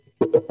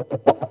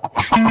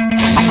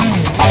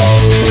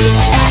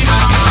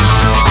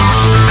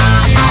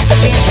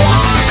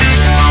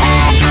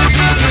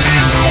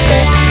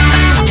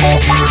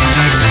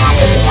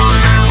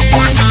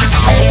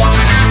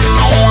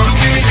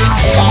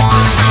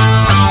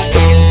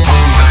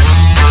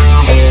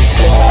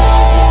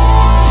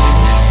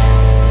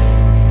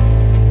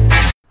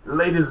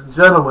Ladies and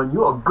gentlemen,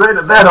 you are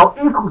greater than or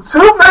equal to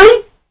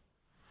me!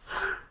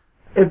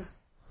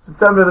 It's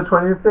September the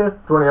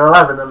 25th,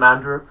 2011, and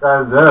Andrew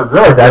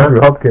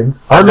Hopkins.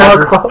 I'm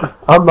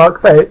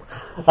Mark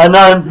Bates. And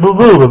I'm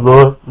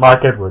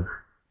Mike Edwards.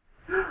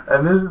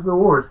 And this is the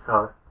Wars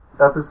Cast,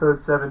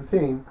 episode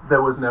 17.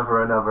 There was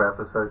never another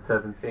episode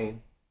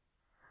 17.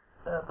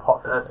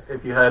 That's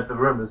if you heard the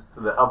rumours to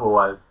the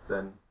otherwise,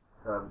 then...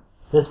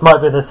 this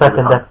might be the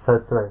second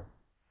episode 3.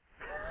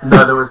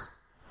 No, there was...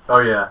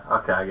 Oh yeah,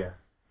 okay, I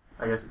guess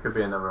it could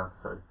be another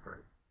episode 3.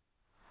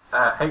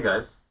 Hey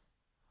guys.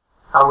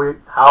 How are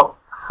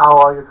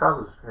your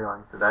trousers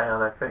feeling today? Are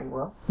they fitting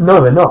well?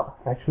 No, they're not,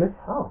 actually.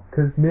 Oh.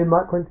 Because me and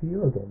Mike went to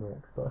Eurogamer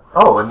Expo.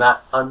 Oh, and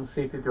that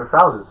unseated your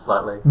trousers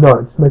slightly? No,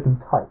 it just made them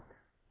tight.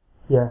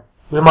 Yeah.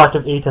 We might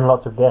have eaten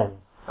lots of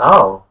games.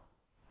 Oh.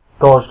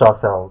 Gorged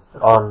ourselves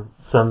on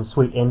some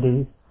sweet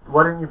indies.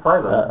 Why didn't you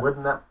play them?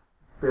 Wouldn't that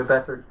be a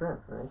better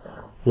experience for anything?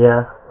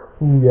 Yeah.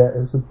 Ooh, yeah, it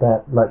was a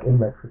bet, like, in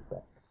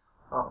retrospect.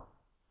 Oh.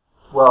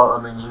 Well,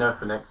 I mean, you know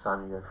for next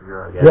time you go to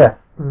Eurogamer. Yeah.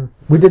 Mm.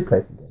 We did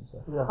play some games,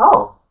 though. Yeah.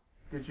 Oh.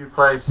 Did you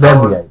play Star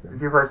Wars?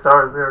 Did you play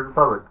Star Wars: The Old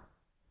Republic?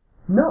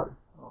 No.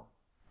 Oh.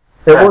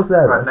 It was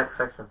there. Right, next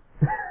section.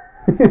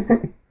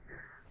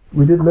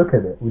 We did look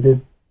at it. We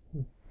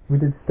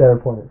did stare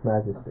upon its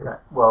majesty. Okay.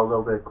 Well,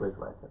 there'll be a quiz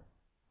later.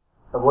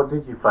 What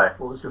did you play?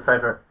 What was your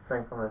favourite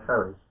thing from the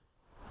show?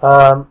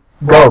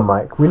 Go on,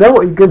 Mike. We know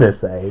what you're gonna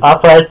say. I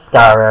played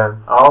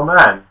Skyrim. Oh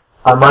man.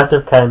 I might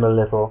have came a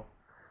little.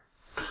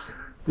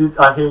 Did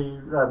I hear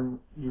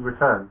you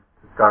returned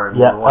to Skyrim?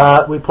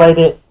 Yeah, we played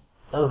it.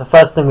 That was the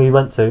first thing we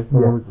went to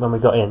when we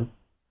got in.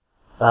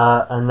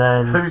 And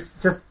then...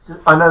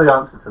 I know the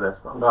answer to this,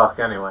 but I'm going to ask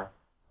anyway.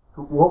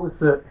 Who was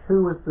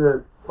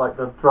the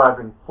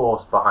driving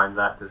force behind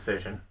that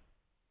decision?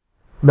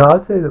 No,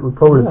 I'd say that we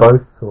probably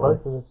both saw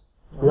it. Both of us,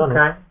 to be honest.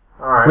 Okay,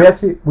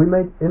 alright. We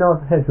made, in our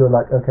heads we were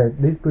like, okay,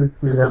 these booths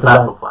we're going to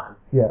have to line... plan.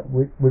 Yeah,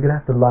 we're going to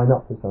have to line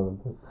up for some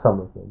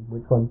of them.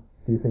 Which one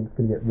do you think is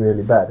going to get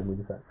really bad? And we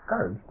decided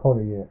Skyrim's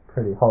probably going to get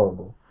pretty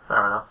horrible.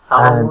 Fair enough.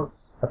 How long was...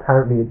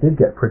 Apparently it did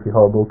get pretty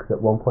horrible because at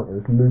one point it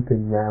was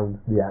looping round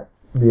the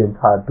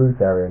entire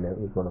booth area and it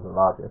was one of the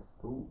largest.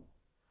 Ooh.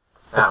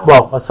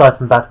 Well, aside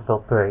from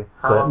Battlefield 3,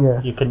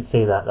 but you couldn't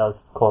see that. That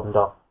was cordoned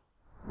off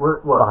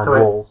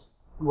behind walls.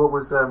 What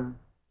was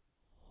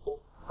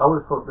I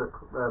would have thought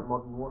that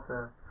Modern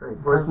Warfare 3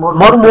 was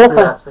Modern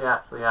Warfare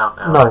actually out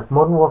now. No,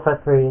 Modern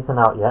Warfare 3 isn't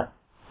out yet,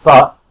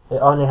 but it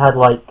only had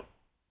like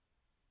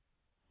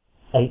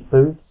 8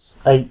 booths,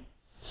 8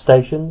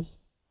 stations,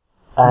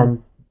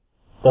 and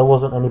there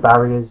wasn't any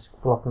barriers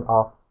blocking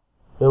off.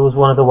 It was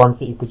one of the ones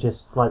that you could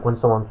just, like, when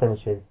someone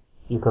finishes,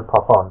 you could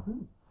pop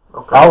on.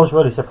 Okay. I was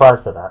really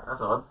surprised at that.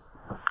 That's odd.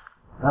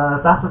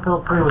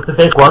 Battlefield 3 was the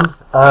big one.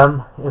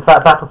 In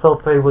fact,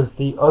 Battlefield 3 was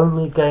the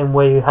only game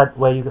where you had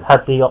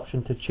the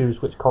option to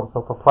choose which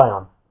console to play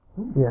on.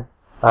 Yeah.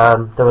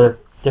 There were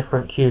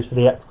different queues for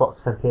the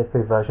Xbox and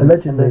PS3 version.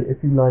 Allegedly,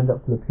 if you lined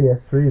up for the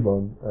PS3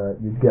 one,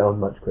 you'd get on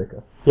much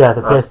quicker. Yeah,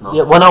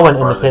 when I went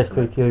in, the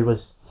PS3 queue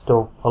was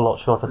still a lot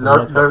shorter than the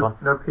Xbox one.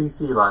 No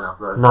PC lineup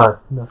though.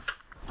 No.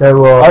 There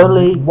were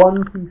only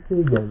one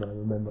PC game I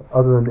remember,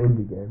 other than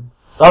indie games.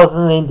 Other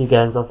than the indie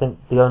games, I think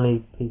the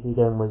only PC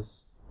game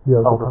was The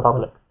Old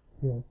Republic.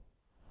 Yeah.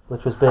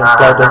 Which was being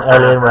played on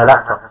Alienware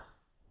laptops.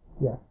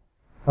 Yeah.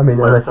 I mean,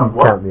 unless you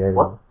count the Alienware.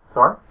 What?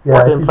 Sorry?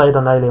 Yeah, being played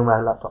on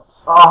Alienware laptops.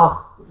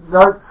 Oh,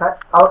 no,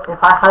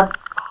 if I had...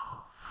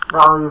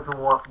 I don't even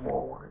want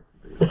more.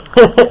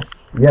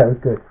 Yeah, it was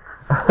good.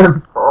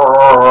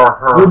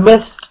 We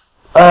missed...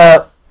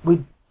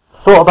 we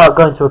thought about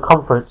going to a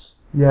conference.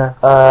 Yeah.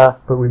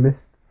 But we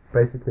missed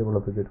basically one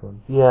of the good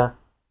ones. Yeah.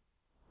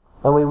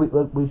 And we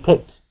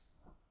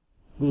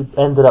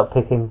ended up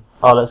picking,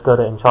 let's go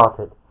to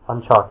Uncharted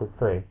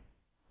 3.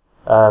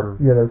 Yeah,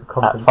 there was a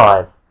conference. At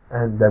 5.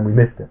 And then we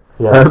missed it.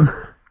 Yeah.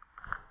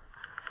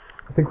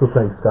 I think we were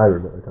playing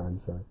Skyrim at the time,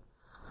 so...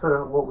 So,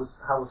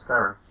 how was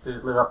Skyrim? Did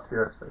it live up to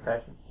your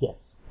expectations?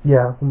 Yes.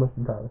 Yeah, almost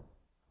entirely.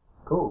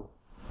 Cool.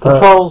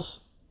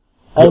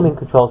 Aiming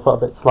controls got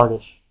a bit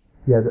sluggish.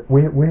 Yeah,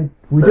 we did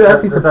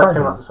actually Does that surprise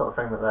seem like the sort of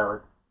thing that they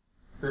would...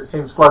 Does it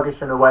seem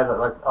sluggish in a way that,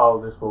 like,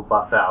 this will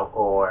buff out,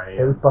 or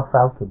It was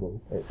buff-outable.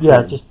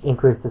 Yeah, just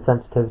increased the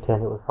sensitivity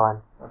and it was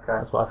fine. Okay.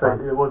 That's what I so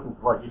found. it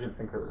wasn't, like, you didn't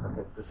think it was, like,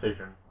 a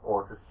decision,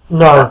 or just...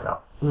 No,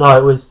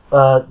 it was,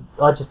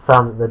 I just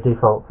found that the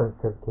default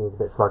sensitivity was a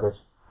bit sluggish.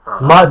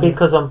 Might be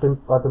because I've been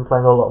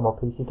playing a lot more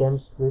PC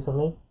games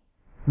recently.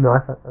 No, I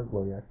thought...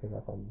 Well, yeah, I think I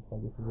found it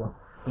sluggish as well.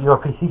 You're a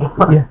PC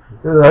gamer? Yeah,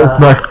 that was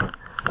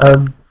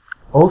nice.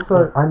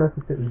 Also, I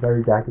noticed it was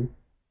very daggy.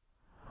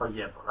 Oh,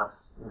 yeah, but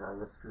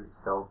that's because it's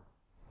still...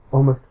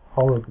 Almost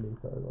horribly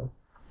so, though.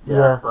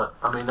 Yeah, but,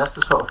 I mean, that's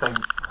the sort of thing...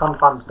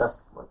 Sometimes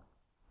that's, like...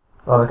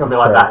 it's going to be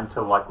like that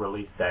until, like,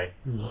 release day.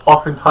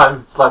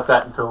 Oftentimes it's like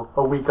that until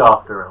a week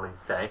after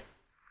release day.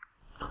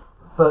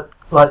 But,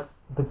 like,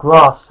 the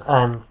grass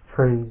and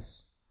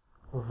trees,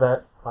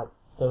 there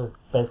was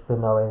basically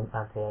no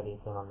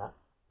anti-aliasing on that.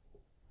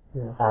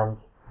 Yeah. And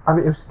I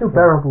mean, it was still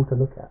bearable to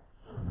look at.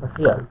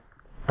 Yeah.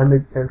 And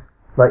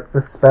Like,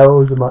 the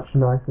spells are much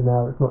nicer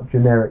now. It's not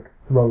generic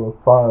throw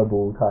a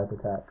fireball type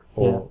attack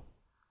or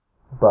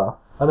buff.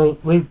 I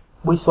mean,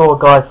 we saw a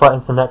guy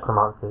fighting some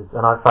necromancers,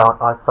 and I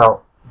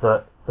felt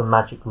that the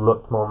magic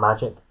looked more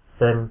magic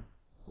than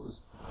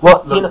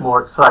Looked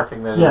more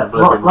exciting than in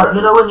Oblivion. Like,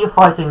 you know when you're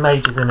fighting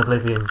mages in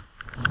Oblivion,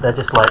 they're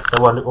just like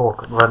the one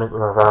orc running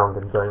around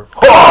and going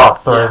throwing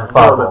it's a little bit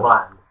fireball.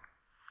 bland.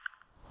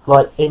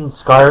 Like in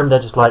Skyrim, they're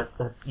just like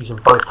using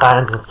both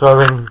hands and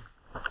throwing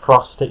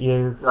frost at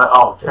you. Like,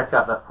 oh, check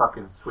out that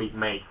fucking sweet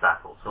mage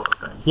battle sort of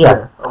thing.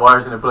 Yeah.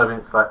 Whereas in Oblivion,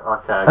 it's like,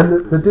 okay, I And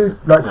guess the this dude, is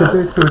just, like, the you know,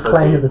 dude who was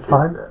playing at the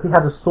time, it's, he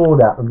had a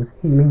sword out and was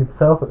healing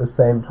himself at the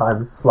same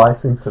time as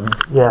slicing some...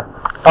 Yeah.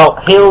 Oh,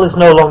 heal is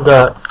no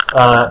longer,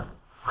 Yeah,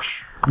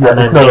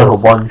 it's no longer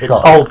one it's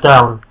shot. hold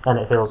down and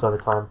it heals over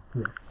time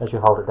as you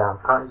hold it down.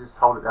 Can't you just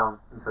hold it down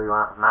until you're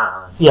out of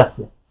mana? Yeah.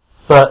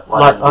 But Why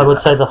like don't you I do would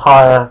that? say the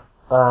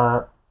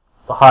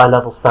higher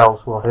level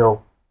spells will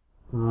heal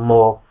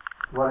more.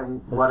 Why don't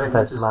you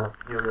compared to just mana.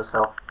 heal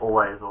yourself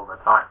always, all the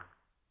time?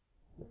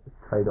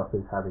 Trade-off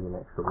is having an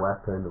extra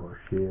weapon or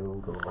a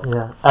shield or...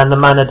 Yeah. And the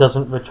mana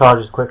doesn't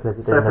recharge as quickly as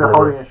it So did if in you're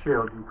Oblivion. holding a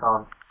shield, you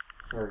can't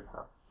heal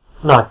yourself.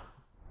 No.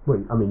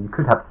 Well, I mean, you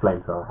could have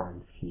flamethrower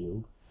hand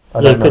shield.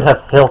 Yeah, you could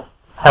have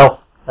health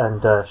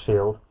and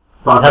shield.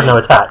 But You'd I have no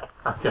mean- attack.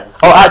 Okay.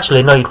 Oh,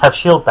 actually, no. You'd have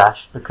shield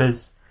bash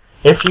because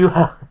if you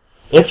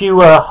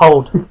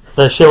hold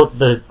the shield,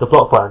 the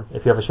block button,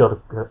 if you have a shield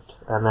equipped,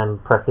 and then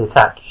press the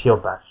attack,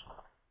 shield bash.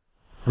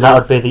 And that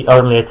would be the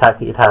only attack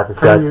that you'd have if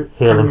you had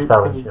healing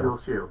spell can and you shield. dual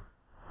shield?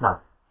 No.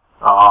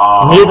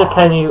 Oh. Neither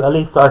can you. At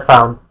least I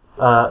found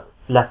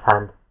left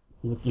hand.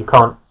 You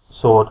can't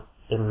sword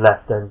in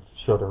left and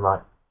shield in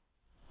right.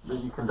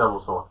 But you can double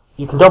sword.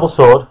 You can double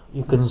sword.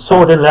 You can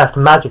sword in left,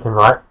 magic in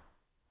right,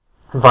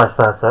 and vice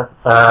versa.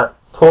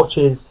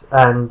 Torches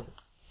and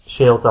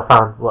shields I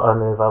found were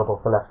only available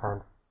for left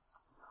hand,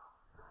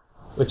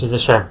 which is a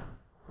shame.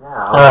 Yeah,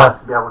 I'd like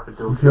to be able to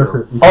dual You can also,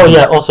 shield. you Oh can-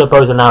 yeah, also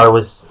bows and arrow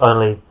was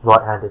only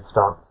right-handed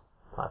stance,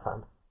 I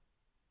found.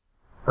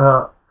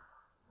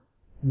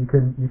 You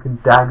can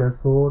dagger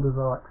sword, as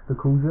I like to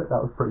call it.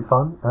 That was pretty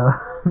fun.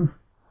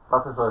 I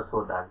prefer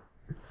sword dagger.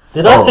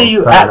 Did I Oh, see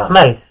you fair axe enough.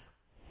 mace?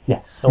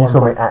 yes, The you one saw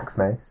point. my axe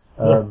mace.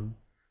 Yeah.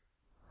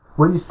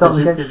 When you start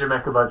the game, Did you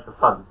make a bunch of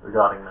puns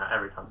regarding that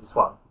every time you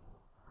swung?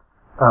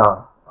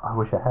 I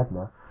wish I had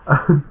now.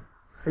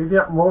 See,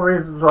 yeah, more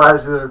reasons why I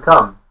should have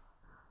come.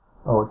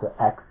 I want to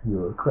axe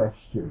your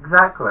question.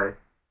 Exactly.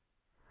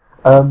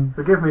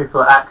 Forgive me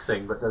for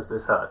axing, but does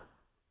this hurt?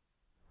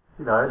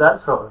 You know, that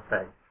sort of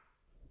thing.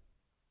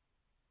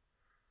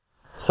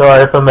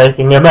 Sorry for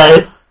making a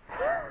mess.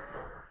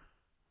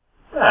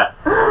 Yeah.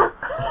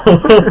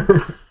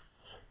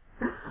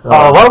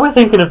 Oh, why are we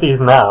thinking of these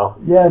now?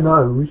 Yeah,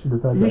 no, we should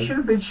have had You that. should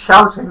have been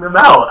shouting them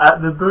out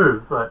at the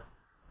booth, like,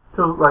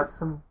 till, like,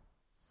 some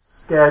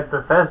scared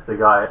Bethesda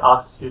guy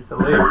asks you to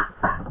leave.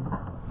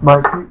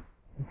 Mike,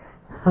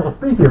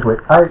 speaking of which,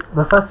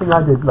 the first thing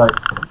I did, like,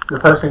 The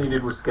first thing you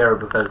did was scare a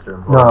Bethesda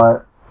employee.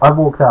 no, I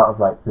walked out of,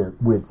 like, the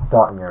weird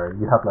starting area.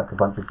 You have, like, a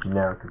bunch of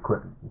generic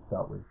equipment to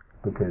start with,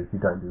 because you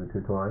don't do a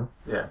tutorial.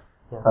 Yeah.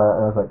 And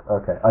I was like,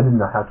 okay, I didn't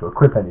know how to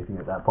equip anything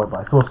at that point, but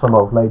I saw some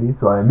old lady,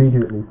 so I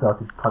immediately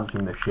started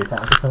punching the shit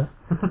out of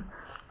her.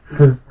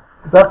 Because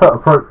that felt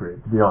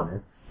appropriate, to be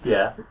honest.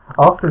 Yeah.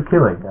 After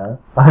killing her,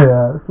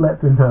 I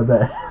slept in her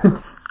bed,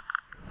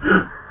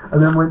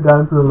 and then went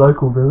down to the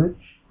local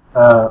village,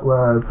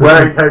 where I put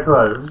Wearing her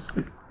clothes.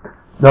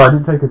 No, I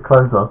didn't take her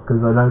clothes off,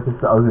 because I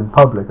noticed that I was in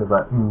public. I was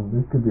like,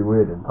 this could be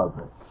weird in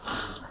public.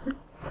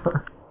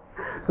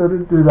 So I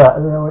didn't do that,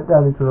 and then I went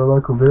down into the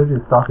local village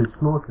and started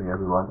slaughtering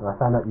everyone, and I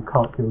found out you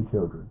can't kill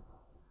children.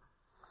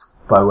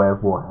 By way of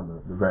Warhammer,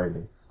 at the very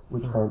least,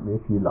 which earned me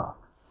a few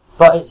laughs.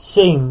 But it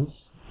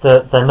seems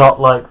that they're not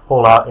like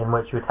Fallout in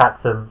which you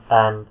attack them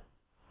and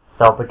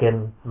they'll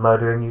begin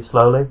murdering you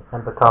slowly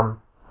and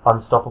become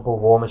unstoppable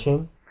war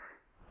machines.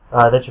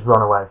 They just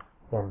run away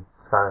in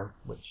Skyrim,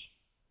 which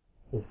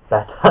is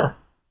better.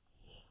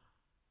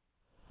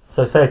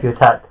 So say if you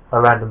attack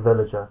a random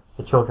villager,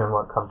 the children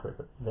won't come to it.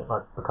 They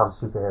might become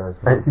superheroes.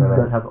 And it seems you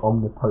don't have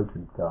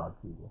omnipotent guards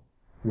either.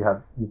 You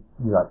have, you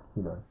like,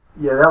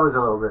 Yeah, that was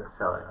a little bit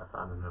silly, I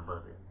found in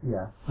Oblivion.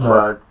 yeah. No,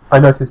 But I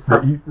noticed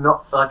that you,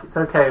 not like it's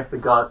okay if the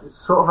guard. It's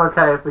sort of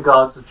okay if the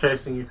guards are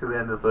chasing you to the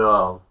end of the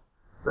world,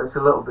 but it's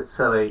a little bit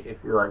silly if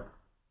you're like,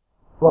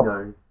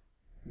 Well-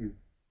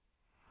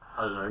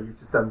 I don't know, you've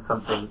just done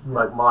something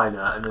like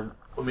minor, and then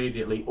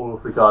immediately all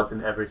of the guards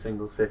in every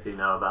single city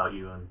know about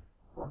you and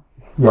are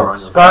yeah. on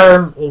your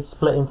Skyrim case. is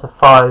split into about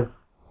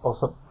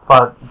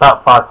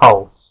five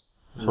holes,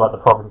 so like the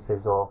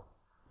provinces or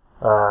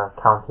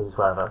counties,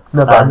 whatever.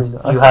 No, but I and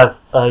mean, you have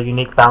a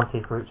unique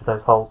bounty for each of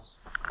those holes.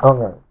 Oh,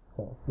 right.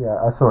 So,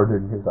 yeah, I saw a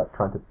dude and he was like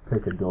trying to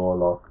pick a door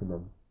lock and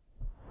then,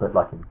 but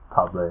like in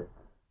public.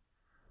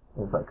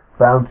 It was like,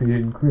 bounty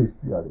increased,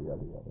 yada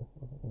yada yada.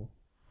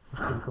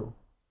 It's pretty cool.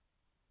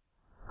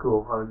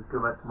 Cool, I'll just go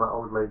back to my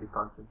old lady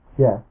punching.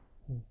 Yeah.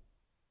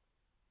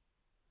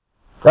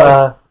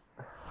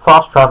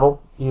 Fast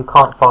travel, you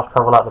can't fast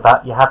travel out the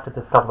back, you have to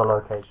discover the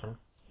location.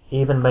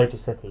 even major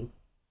cities.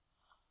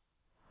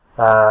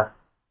 Do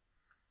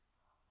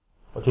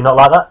you not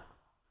like that?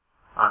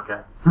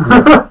 Okay.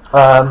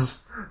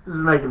 Just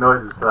making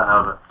noises for the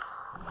hell of it.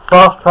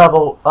 Fast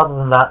travel, other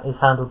than that, is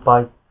handled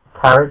by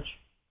carriage.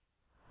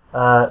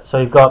 So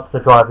you go up to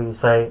the driver, you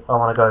say, I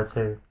want to go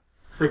to...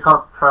 So you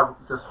can't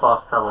just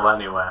fast travel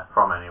anywhere,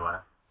 from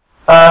anywhere?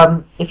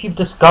 If you've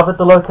discovered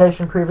the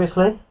location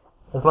previously,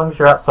 as long as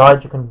you're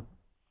outside, you can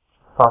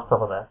fast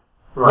travel there.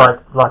 Right.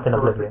 Like in So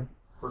Oblivion.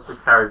 What's the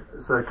carriage?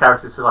 So the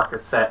carriage is like a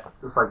set,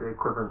 just like the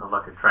equivalent of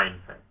like a train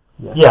thing.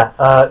 Yeah,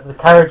 the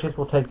carriages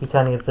will take you to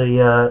any of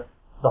the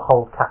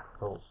whole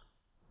capitals.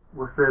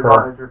 What's the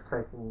advantage of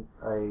taking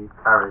a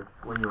carriage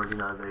when you already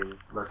know the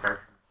location?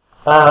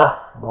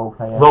 Role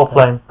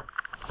playing.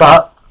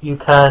 But you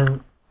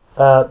can,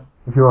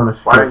 if you're on a Why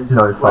strip, don't you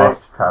no just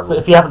fast travel. but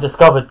if you haven't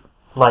discovered,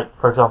 like,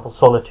 for example,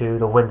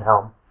 Solitude or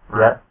Windhelm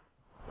yet,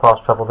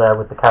 fast travel there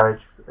with the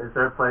carriage. Is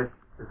there a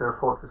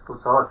fortress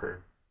called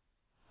Solitude?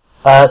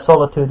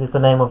 Solitude is the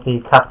name of the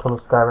capital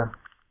of Skyrim.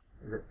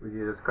 Would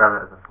you just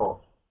grab it as a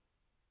fort?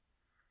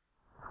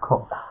 Of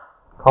course.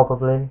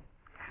 Probably.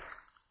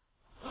 It's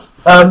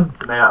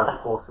made out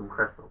of awesome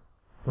crystals.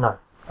 No.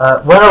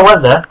 When I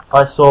went there,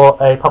 I saw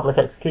a public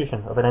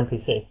execution of an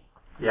NPC,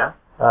 Yeah?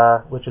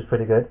 which was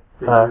pretty good.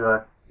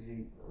 Was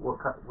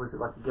it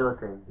like a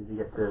guillotine? Did you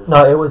get to...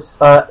 No, it was,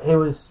 he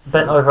was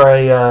bent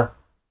over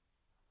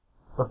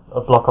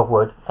a block of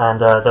wood, and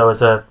there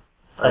was a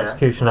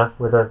executioner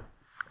with a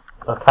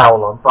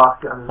cowl on,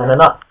 Basket and underneath? a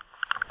nut.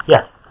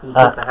 Yes. Can you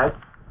get the head?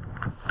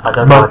 I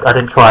don't know, I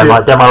didn't try,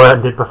 my demo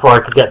ended before I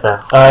could get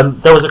there.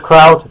 There was a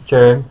crowd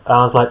during, and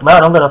I was like,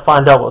 man, I'm going to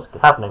find out what's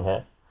happening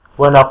here.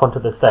 Went up onto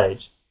the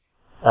stage,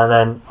 and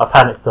then I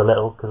panicked a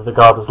little, because the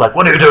guard was like,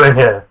 what are you doing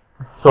here?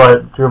 So I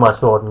drew my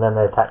sword, and then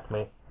they attacked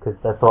me,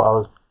 because they thought I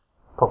was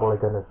probably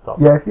going to stop.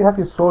 Yeah, if you have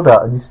your sword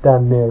out and you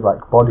stand near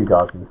like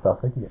bodyguards and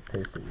stuff, they can get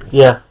pissed at you.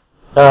 Yeah.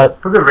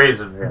 For good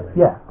reason, really.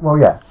 Yeah, well,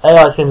 yeah.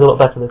 AI seems a lot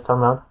better this time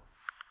round.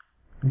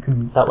 You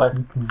can That way.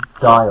 You can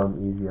die on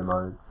easier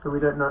modes. So we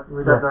don't know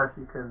if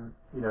you can,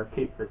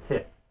 keep the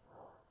tip,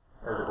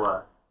 as it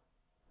were.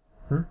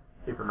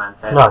 Keep a man's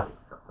head. No.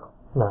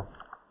 No.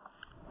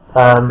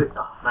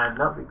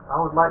 Man, I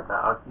would like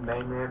that. I'd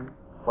name him,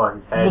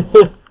 his head,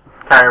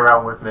 carry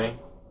around with me.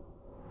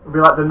 It'd be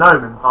like the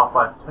gnome in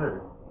Half-Life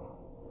 2.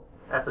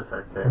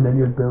 Episode 2. And then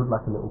you'd build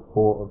like a little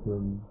fort of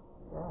them.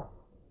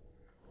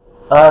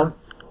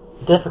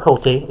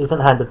 Difficulty isn't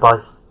handled by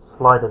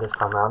slider this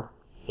time round.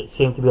 It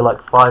seemed to be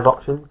like 5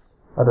 options.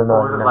 I don't know.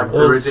 Or was it like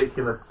the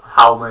ridiculous,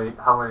 how many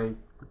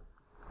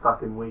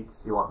fucking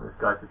weeks do you want this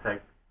guy to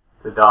take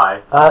to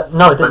die?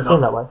 No, it didn't seem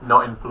that way.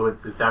 Not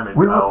influence his damage.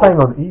 We were playing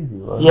on easy,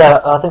 right? Yeah,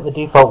 I think the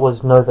default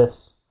was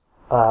Novice.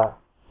 And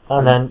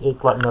then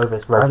it's like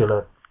Novice,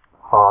 regular,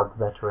 hard,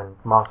 veteran,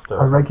 master.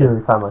 I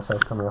regularly found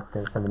myself coming up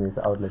against enemies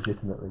that I would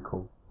legitimately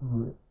call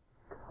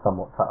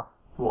somewhat tough.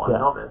 What, Yeah. a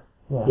novice?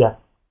 Yeah.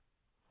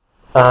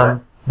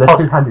 Their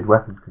two-handed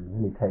weapons can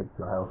really take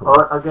your health away.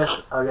 Oh, I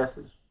guess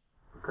it's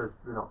because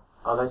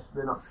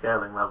they're not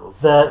scaling levels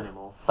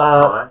anymore.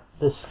 Are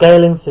The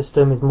scaling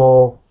system is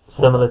more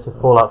similar to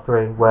Fallout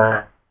 3,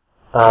 where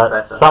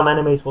Better. some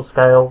enemies will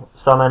scale,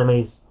 some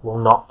enemies will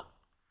not.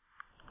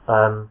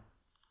 There's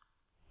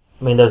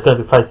going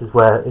to be places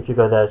where if you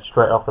go there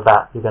straight off the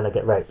bat, you're going to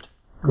get raped.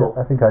 Cool.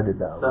 Yeah, I think I did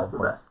that. That's the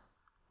best.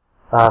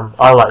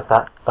 I like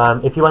that.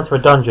 If you enter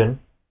a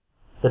dungeon,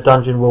 the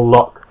dungeon will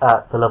lock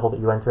at the level that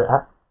you enter it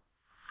at.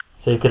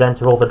 So you could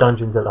enter all the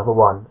dungeons at level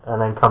 1,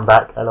 and then come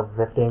back at level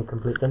 50 and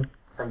complete them.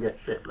 And get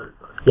shit loot.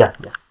 Yeah.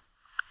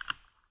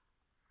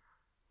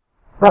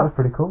 That was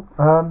pretty cool.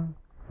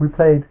 We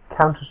played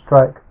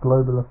Counter-Strike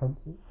Global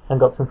Offensive. And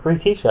got some free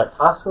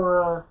t-shirts. I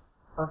saw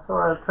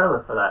a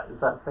trailer for that. Is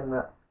that a thing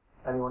that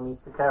anyone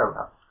needs to care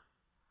about?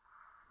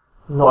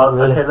 Not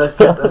really. Okay, let's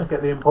get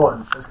the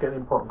important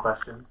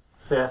questions.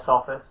 CS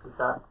Office, is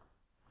that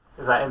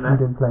in We there?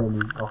 didn't play any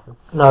Office.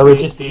 No, we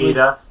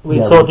DDoS?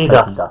 we saw played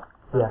DDoS. some Dust.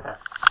 Yeah. Okay.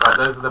 Right,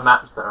 those are the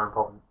maps that are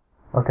important.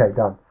 Okay,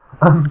 done.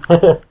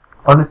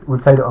 Honestly, we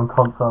played it on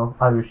console.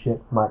 I was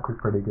shit. Mike was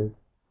pretty good.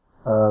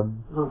 It was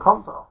on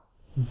console.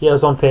 Yeah, it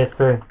was on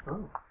PS3.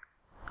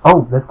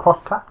 Oh, there's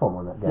cross-platform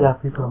on that game. Yeah.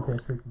 People on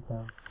PS3 can play.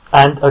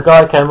 And a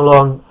guy came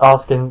along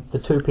asking the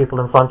 2 people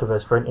in front of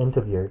us for an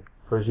interview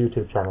for his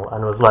YouTube channel,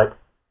 and was like,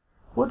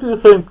 "What do you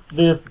think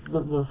the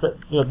Do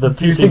you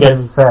PC think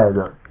games?" it's fair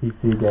that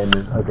PC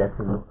gamers are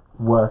getting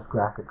worse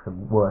graphics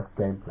and worse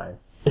gameplay?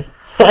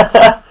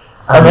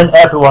 And then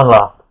everyone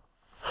laughed.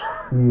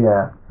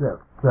 Yeah,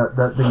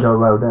 that didn't go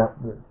well.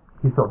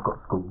 He sort of got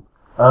schooled.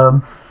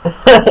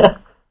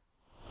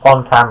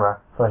 On camera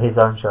for his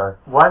own show.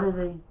 Why did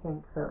he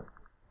think that?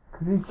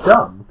 Because he's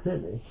dumb,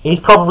 clearly. He's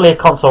probably a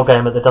console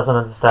gamer that doesn't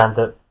understand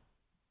that.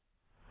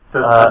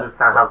 Doesn't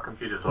understand how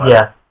computers work.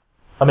 Yeah.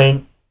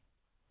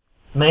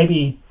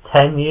 Maybe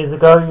 10 years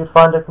ago you'd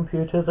find a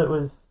computer that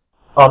was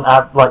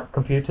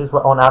computers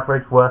were on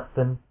average worse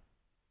than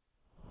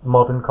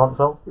modern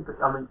consoles. You could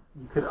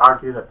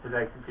argue that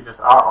today computers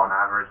are on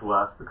average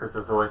worse because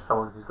there's always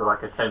someone who's got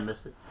like a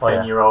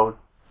 10-year-old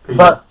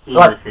But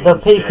like machine the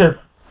is peak shit.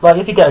 of like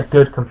if you get a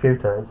good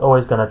computer, it's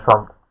always going to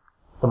trump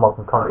the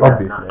modern console. Yeah,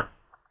 Obviously. no.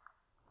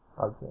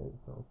 I'd say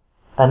so.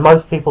 And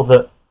most people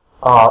that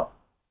are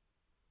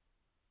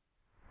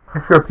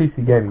If you're a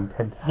PC gamer, you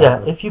tend to have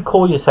yeah, if you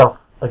call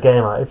yourself a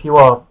gamer, if you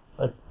are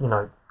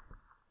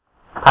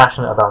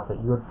passionate about it,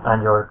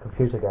 and you're a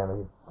computer gamer,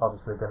 you're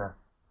obviously going to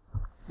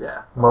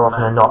Yeah. more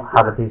often than not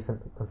have a a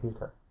decent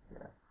computer.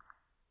 Yeah.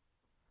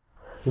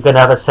 You're going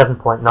to have a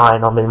 7.9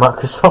 on the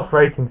Microsoft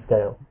rating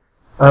scale,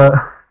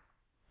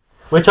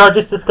 which I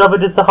just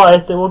discovered is the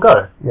highest it will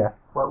go. yeah.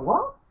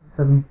 What?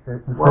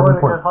 It's Why would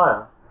it go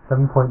higher?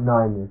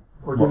 7.9 is...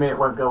 Or do you mean it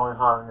won't go any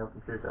higher on your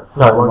computer?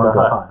 No, it won't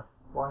go higher.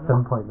 Why not?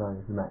 7.9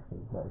 is the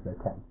maximum. That is their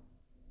 10.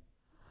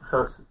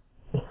 So it's...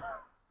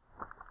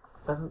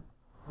 doesn't...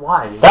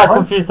 Why? That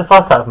confused the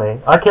fuck out of me.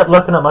 I kept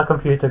looking at my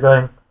computer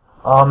going,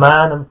 oh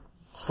man, I'm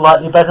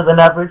slightly better than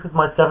average with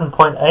my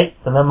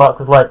 7.8s, and then Mark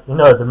was like,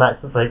 the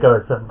max that they go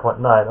is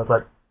 7.9. I was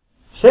like,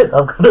 shit,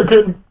 I've got a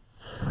good...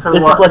 So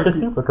This what, is like a if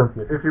you-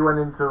 supercomputer. If you went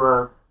into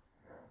a...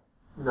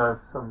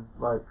 some,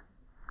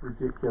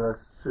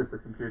 ridiculous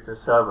supercomputer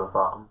server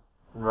farm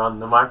and run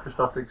the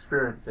Microsoft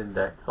Experience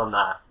Index on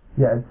that,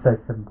 Yeah, it'd say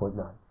 7.9.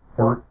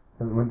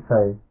 It wouldn't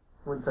say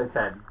wouldn't say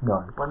 10.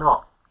 9. Why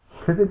not?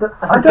 Because it does...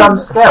 That's a dumb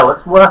scale.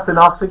 It's worse than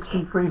our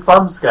 63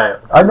 thumb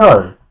scale. I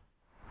know.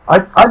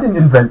 I didn't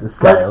invent the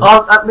scale.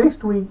 At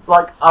least we,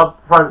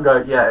 up front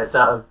go, yeah, it's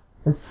out of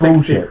It's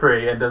bullshit.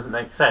 63 and doesn't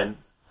make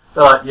sense.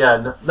 They're like,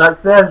 yeah,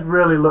 theirs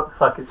really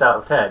looks like it's out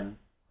of 10.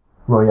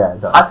 Well, yeah,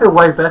 it does. I feel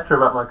way better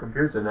about my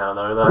computer now,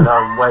 though, that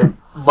I'm way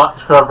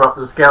much further up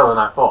the scale than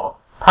I thought.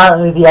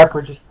 Apparently the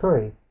average is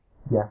 3.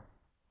 Yeah.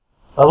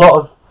 A lot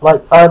of, I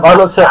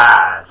looked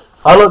at Sad.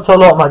 a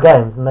lot of my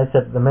games, and they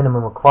said the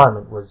minimum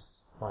requirement was,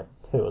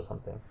 2 or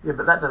something. Yeah,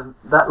 but that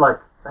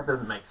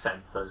doesn't make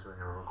sense, those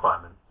minimum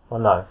requirements. Well,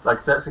 no.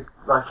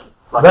 That's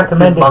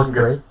Recommended a was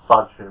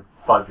humongous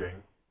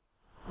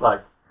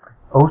fudging.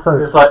 Also,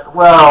 It's like,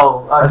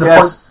 well, I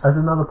guess... as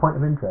another point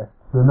of interest,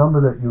 the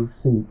number that you'll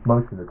see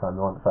most of the time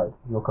on the site,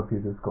 your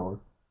computer scores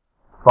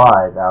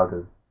 5 out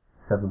of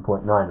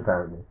 7.9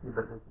 apparently. Yeah,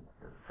 but it doesn't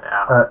say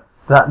out.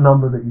 That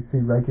number that you see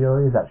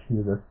regularly is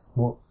actually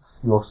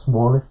your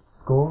smallest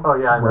score. Oh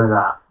yeah, I know When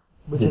that.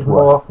 Which Did is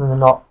what? more often than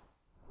not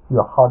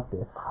Your hard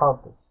disk.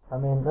 hard disk. I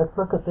mean, let's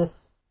look at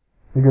this.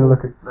 You're gonna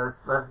look at... That's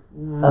That's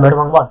the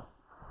wrong one.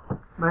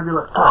 maybe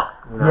let's not.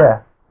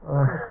 Yeah.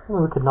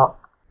 We could not.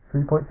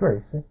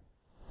 3.3, see?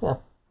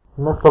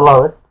 And that's the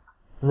lowest.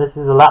 And this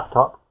is a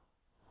laptop.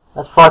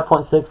 That's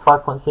 5.6,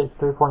 5.6,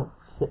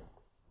 3.6,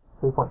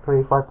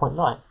 3.3,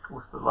 5.9.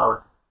 What's the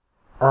lowest?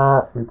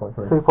 3.3.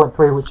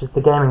 3.3, which is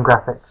the gaming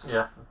graphics.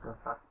 Yeah, let's go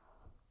back.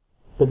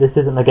 But this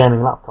isn't a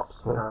gaming laptop,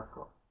 so... No, I've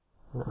got.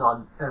 It's not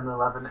an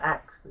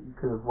M11X that you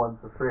could have won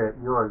for free at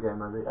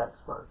Eurogamer the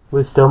Expo.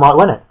 We still might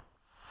win it.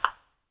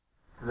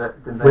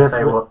 Didn't We they have-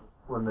 say we-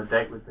 when the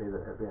date would be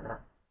that it'd be an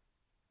X?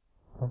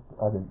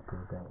 I didn't see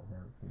a doubt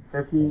now.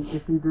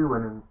 If you do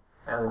win an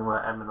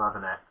Alienware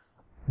M11X,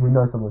 We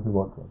know someone who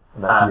wants one,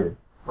 and that's you.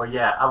 well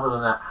yeah. Other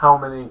than that, how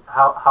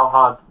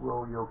hard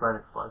will your brain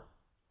explode?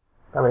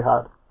 Very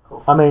hard.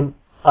 Cool. I mean,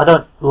 I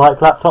don't like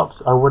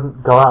laptops. I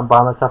wouldn't go out and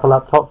buy myself a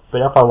laptop.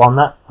 But if I won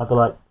that, I'd be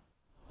like,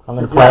 I'm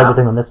going to play Yeah.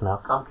 everything on this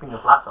now. I'm king of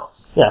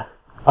laptops. Yeah.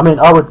 I mean,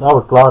 I would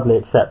gladly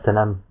accept an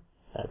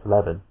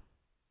M11.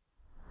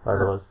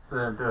 Whatever it was. They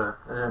don't do it.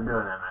 They don't do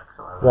an MX.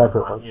 Or Whatever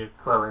it was. You're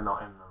clearly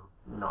not in them.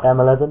 You're not in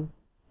M11?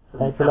 So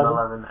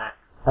X11?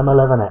 M11X.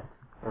 M11X.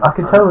 I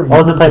can tell you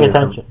I wasn't paying do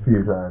some attention.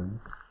 computer and...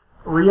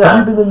 Well, yeah.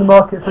 Have you been in the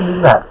market for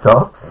new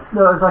laptops?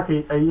 No, it was like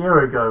a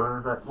year ago when I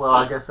was like, well,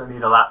 I guess I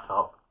need a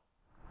laptop.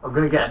 I'm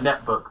going to get a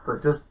netbook,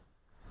 but just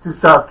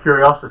out of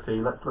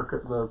curiosity, let's look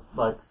at the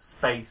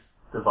space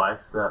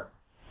device that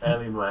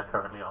Alienware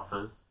currently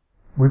offers.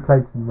 We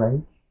played some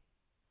Rage.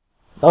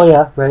 Oh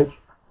yeah, Rage.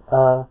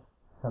 That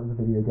was a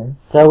video game.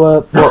 There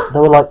were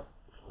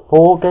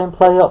 4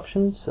 gameplay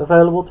options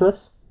available to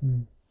us.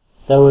 Hmm.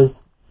 There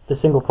was the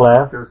single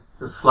player. There was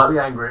slightly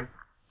angry.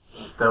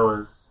 There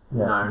was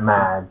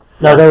Mad.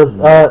 No, there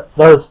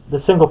was the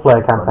single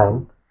player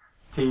campaign.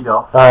 teed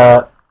off.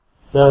 There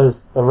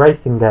was a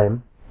racing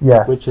game,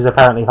 Yeah. which is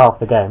apparently half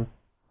the game.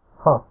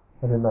 Huh.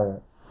 I didn't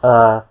know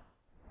that.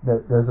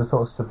 There's a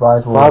sort of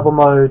Survival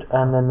mode,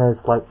 and then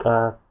there's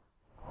Horde.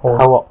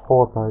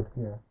 horde mode.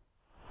 Yeah.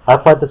 I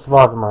played the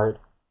survival mode.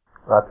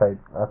 I played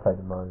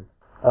the mode.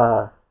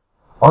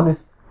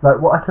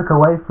 What I took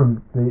away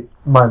from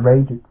my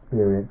Rage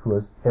experience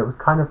was it was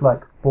kind of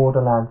like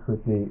Borderlands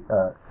with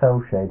the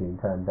cell shading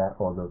turned down,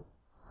 or the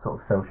sort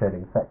of cell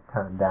shading effect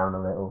turned down a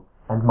little,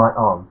 and my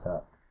arms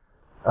hurt.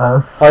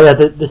 Oh yeah,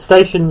 the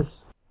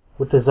stations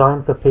were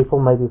designed for people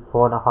maybe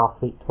 4.5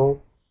 feet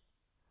tall.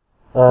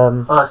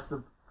 That's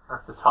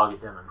the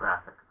target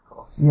demographic, of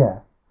course. Yeah.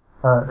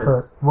 So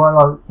It's- while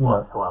I,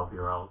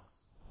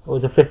 12-year-olds. It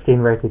was a 15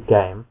 rated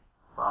game.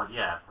 Well,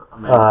 yeah, but I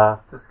mean,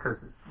 just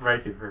because it's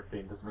rated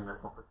 15 doesn't mean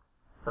that's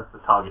the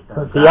target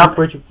So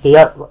demographic.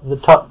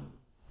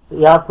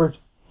 The average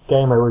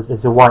gamer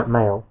is a white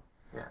male.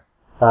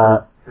 Yeah.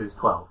 Who's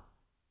 12.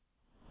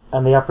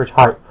 and the average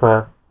height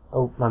for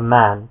a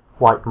man,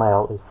 white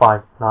male, is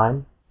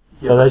 5'9".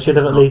 Yeah, So but they should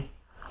have he's at not- least.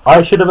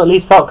 I should have at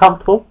least felt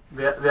comfortable.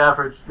 The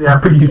average. The But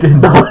average. you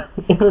didn't.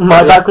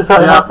 My back was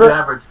hurting the after it.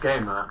 average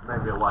gamer,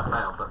 maybe a white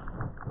male, but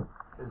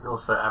is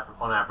also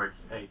on average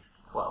aged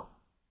 12,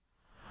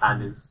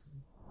 and is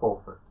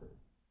 4'2".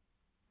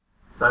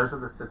 Those are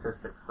the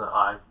statistics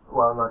that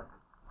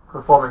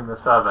performing the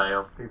survey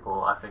of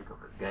people I think of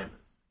as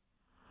gamers,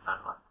 and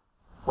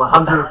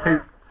 100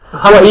 people.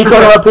 What, are you talking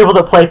about people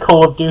that play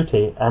Call of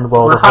Duty and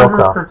World of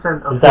Warcraft?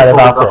 100% of Is that people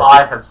about that it?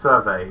 I have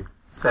surveyed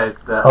said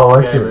that Oh,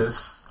 I see.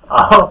 gamers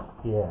are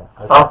Yeah.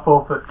 Okay.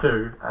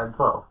 4'2" and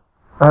 12,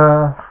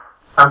 Uh,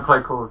 and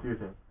play Call of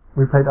Duty.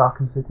 we played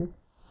Arkham City.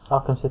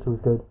 Arkham City was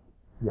good.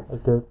 Yes. It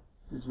was good.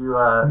 Did you?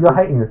 You're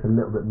hating this a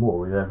little bit more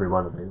with every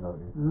one of these, aren't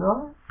you?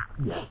 No,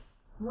 Yes.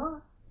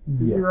 no.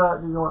 Did Yeah.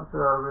 you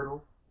answer a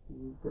riddle? Did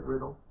you get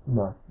riddle?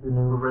 No. Did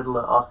No. the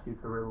riddler ask you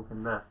to riddle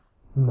him this?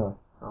 No.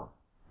 Oh.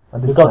 I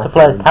did We got to smack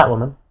play it as in.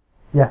 Catwoman.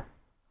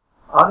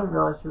 I didn't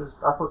realise she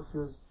was. I thought she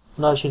was.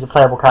 No, she's a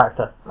playable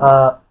character.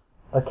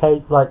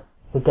 Okay, like,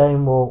 the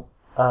game will,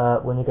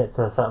 when you get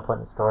to a certain point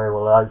in the story,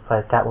 will allow you to play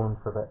as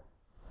Catwoman for a bit.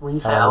 When you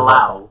say Um,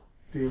 allow,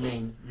 do you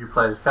mean you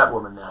play as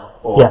Catwoman now,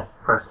 or Yeah.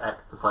 press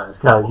X to play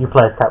as No, Catwoman? you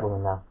play as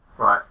Catwoman now.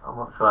 Right. I'm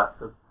not sure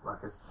that's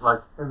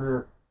like in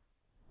the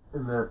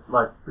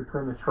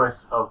between the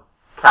choice of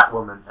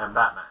Catwoman and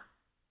Batman.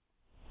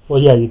 Well,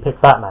 yeah, you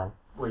pick Batman.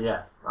 Well,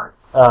 yeah. Like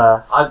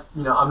Uh,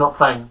 I'm not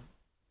playing.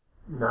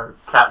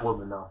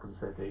 Catwoman Arkham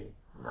City.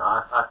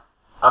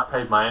 I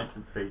paid my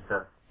entrance fee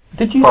to.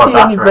 Did you Or a see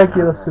any battering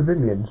regular ram.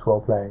 civilians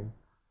while playing?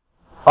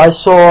 I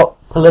saw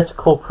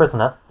Political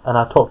Prisoner, and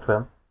I talked to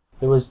him.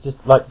 It was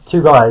just like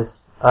two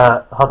guys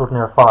huddled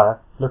near a fire,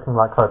 looking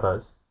like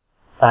hobos,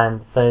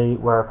 and they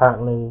were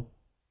apparently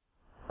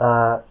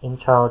in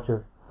charge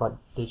of like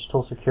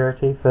digital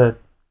security for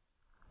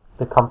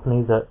the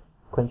company that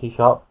Quincy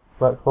Sharp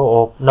worked for,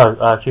 or no,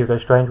 Hugo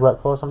Strange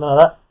worked for, or something like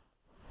that.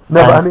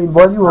 No, but I And- mean,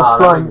 while you were That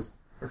flying... means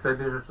if they're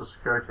digital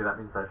security, that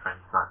means they're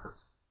trained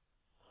snipers.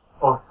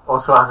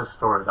 Also, I have a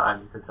story that I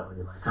need to tell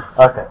you later.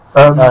 Okay,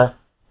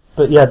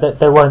 but yeah,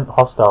 they weren't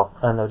hostile,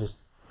 and they were just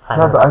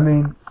hanging No, but out. I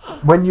mean,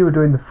 when you were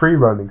doing the free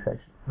roaming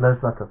section,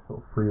 there's like a sort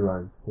of free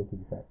roam city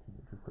section,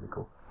 which is pretty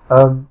cool.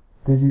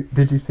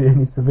 Did you see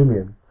any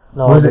civilians?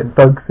 No, Was I it didn't.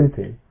 Thug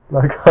City?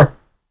 Like,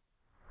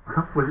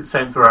 Was it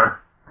Saints Row?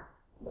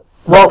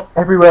 well,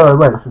 everywhere I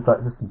went, it's just like,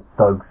 there's some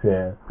thugs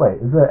here. Wait,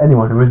 is there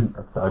anyone who isn't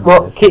a thug? in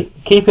Well, this?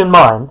 keep in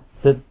mind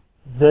that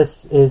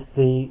this is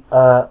the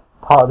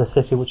part of the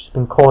city which has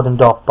been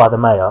cordoned off by the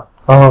mayor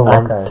Oh,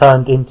 and okay.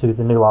 turned into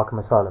the new Arkham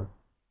Asylum.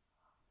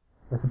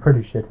 It's a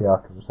pretty shitty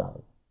Arkham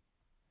Asylum.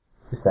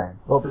 Just saying.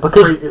 Well, It's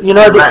because free, it's you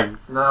know free the, range.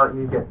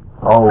 You get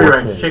Oh, free I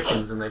range see.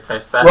 chickens and they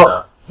taste better.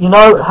 well, you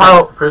know This how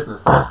makes the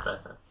prisoners taste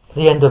better.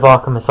 the end of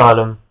Arkham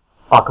Asylum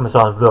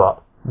blew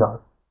up.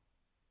 No.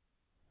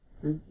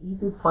 You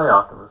did play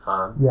Arkham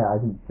Asylum. Yeah, I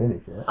didn't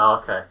finish it.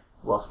 Oh, okay.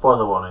 Well,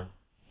 spoiler warning.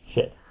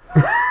 Shit.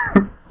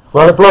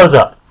 Well, it blows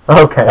up.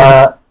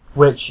 Okay.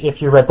 Which, if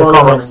you read the Spoiler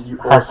warning, comics, you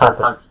has also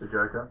happened. punched the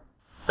Joker.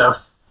 That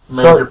was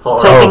major So,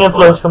 plot. taking hole.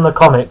 influence from the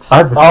comics,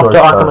 I've after destroyed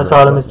Arkham Spider-Man,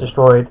 Asylum is yeah.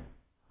 destroyed,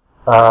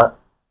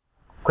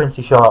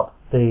 Quincy Sharp,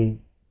 the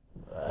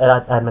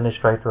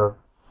administrator of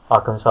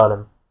Arkham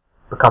Asylum,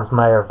 becomes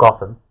mayor of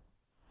Gotham,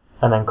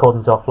 and then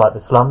cordons off like the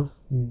slums,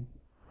 Hmm.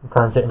 and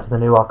turns it into the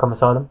new Arkham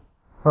Asylum.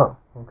 Oh,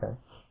 okay.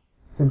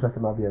 Seems like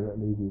it might be a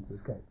little easier to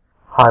escape.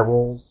 High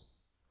walls,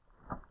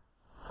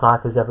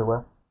 snipers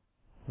everywhere.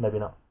 Maybe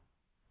not.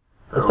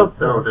 They're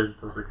all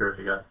digital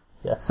security guys.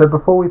 So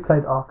before we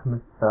played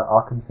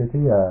Arkham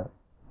City, there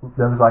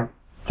was like,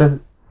 just,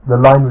 the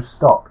line was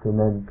stopped and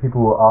then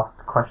people were asked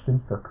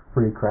questions for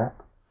free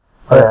crap.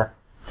 Yeah.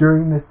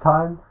 During this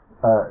time,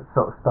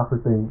 sort of stuff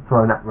was being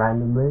thrown at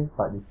randomly,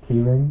 like these key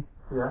rings,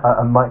 Yeah.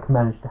 and Mike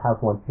managed to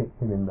have one hit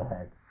him in the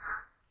head.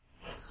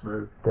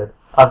 Smooth. Good.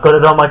 I've got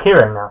it on my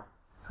keyring now.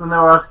 So when they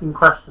were asking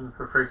questions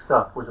for free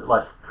stuff, was it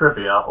like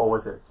trivia, or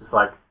was it just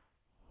like,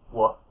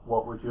 what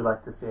would you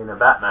like to see in a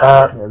Batman?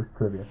 Yeah, it was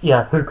trivia.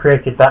 Yeah, who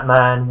created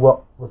Batman?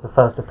 What was the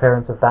first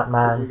appearance of Did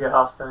Batman? you get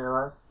asked any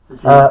of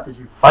those? Did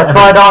you? I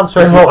tried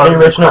answering Did you what the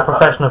open original the crap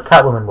up? profession of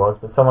Catwoman was,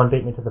 but someone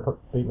beat me to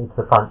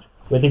the punch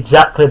with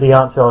exactly the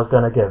answer I was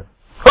going to give.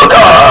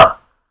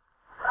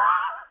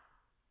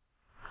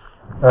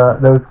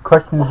 There was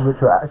questions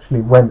which were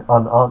actually went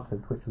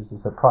unanswered, which was a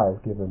surprise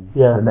given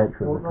Yeah. the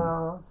nature Well, of the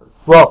no, that's it.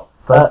 Well,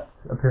 first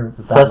appearance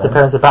of Batman. first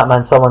appearance of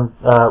Batman, someone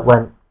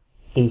went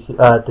DC,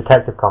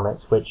 Detective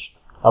Comics, which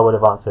I would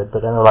have answered,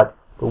 but then they were like,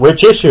 "But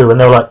which issue?" And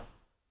they were like,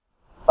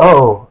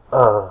 "Oh,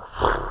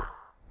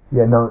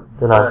 Yeah, no,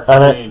 don't know."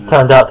 And it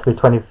turned out to be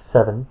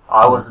 27.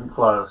 I wasn't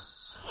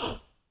close.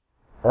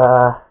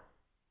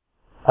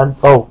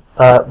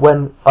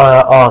 When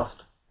I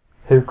asked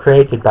who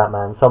created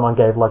Batman, someone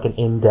gave like an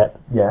in-depth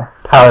yeah.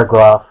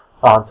 paragraph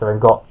answer and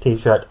got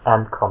T-shirt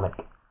and comic,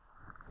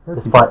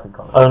 despite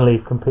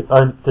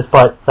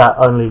despite that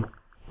only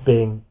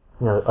being,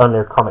 only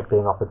a comic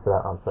being offered for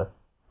that answer.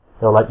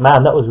 They were like,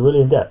 "Man, that was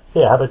really in depth.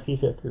 Yeah, have a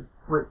T-shirt too."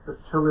 Wait, but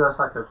surely that's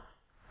like a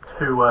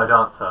two-word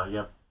answer. You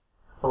have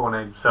full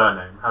name,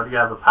 surname. How do you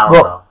have a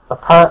paragraph?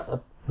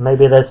 Well,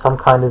 maybe there's some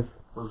kind of...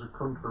 There's a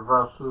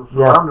controversy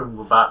surrounding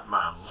the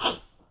Batman.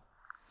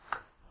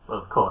 Well,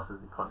 of course,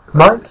 there's a controversy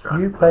Mike,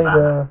 surrounding you played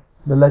Batman.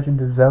 The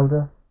Legend of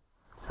Zelda?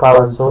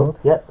 Skyward Sword.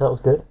 Yeah, that was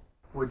good.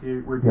 Would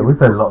you? Yeah, we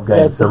played a lot of games,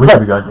 Yeah, so we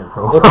could be going to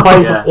improve.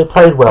 It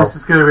played well. This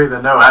is going to be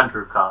the no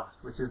Andrew cast,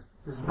 which is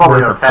probably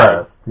There's a okay.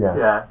 first,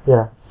 yeah.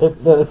 Yeah,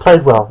 it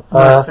played well.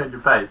 Nice change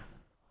of pace.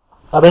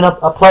 I mean,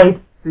 I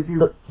played Did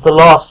you? the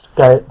last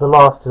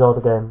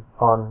Zelda game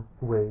on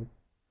Wii,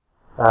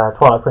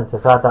 Twilight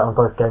Princess. I had that on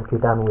both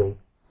GameCube and Wii.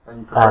 And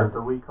you preferred and the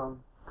Wii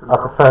I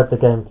preferred the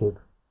GameCube.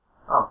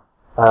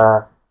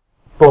 Oh.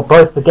 But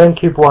both the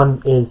GameCube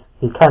one is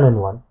the canon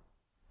one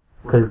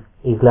because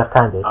he's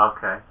left-handed,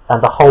 Okay.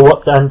 and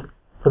and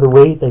for the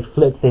Wii they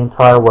flipped the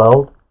entire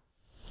world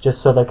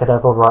just so they could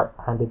have a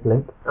right-handed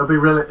Link. It'd be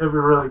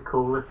really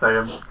cool if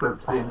they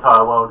flipped the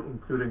entire world,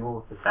 including all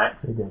of the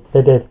text.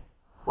 They did.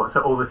 What?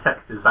 So all the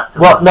text is back to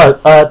Well,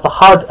 front? no, the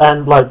HUD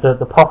and like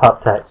the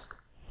pop-up text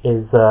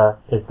is the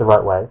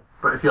right way.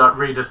 But if you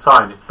read a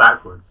sign, it's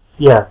backwards.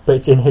 Yeah, but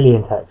it's in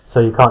Hylian text,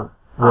 so you can't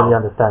really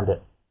understand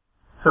it.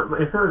 So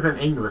if it was in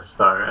English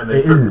though, and they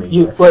It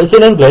isn't. Well, it's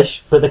in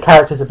English, but the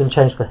characters have been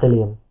changed for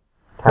Hylian.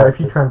 So if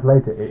you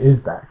translate it, it is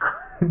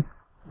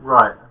backwards.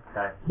 Right.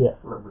 Okay. Yeah.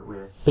 It's a little bit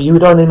weird. But you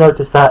would only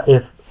notice that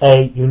if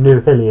A, you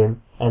knew Hylian,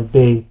 and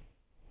B,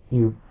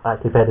 you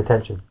actually paid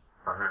attention.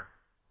 Okay.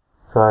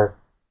 So,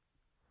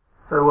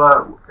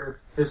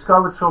 Is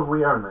Skyward Sword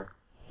Wii only?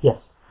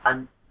 yes.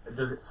 And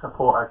does it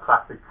support a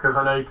classic? Because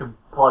I know you can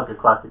plug a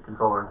classic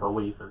controller into a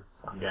Wii for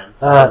some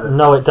games.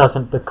 No, it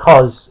doesn't,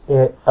 because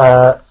it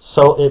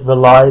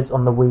relies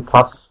on the Wii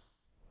Plus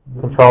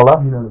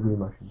controller. You know the Wii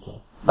Motion Plus.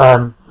 No,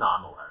 I'm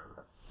aware of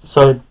it.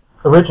 So,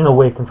 original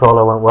Wii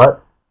controller won't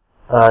work.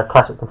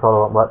 Classic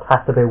controller won't work.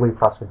 Has to be a Wii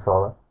Plus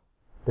controller.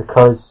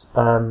 Because,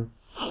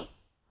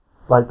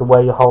 like, the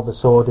way you hold the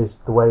sword is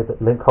the way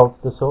that Link holds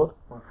the sword.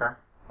 Okay.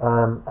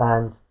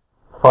 And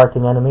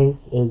fighting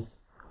enemies is,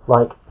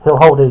 like, he'll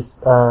hold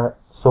his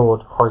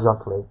sword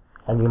horizontally,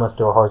 and you must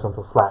do a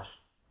horizontal slash.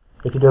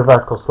 If you do a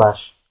vertical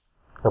slash,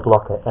 he'll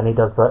block it, and he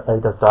does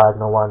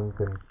diagonal ones,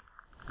 and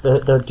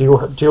the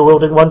dual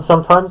wielding ones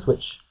sometimes,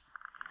 which...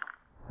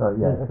 So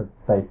yeah, so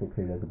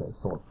basically there's a bit of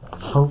sword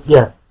play.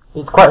 Yeah,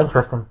 it's quite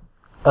interesting.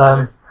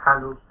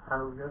 Handled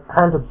good?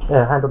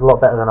 Handled a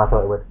lot better than I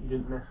thought it would. You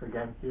didn't miss a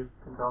GameCube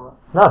controller?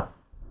 No,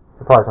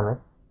 surprisingly.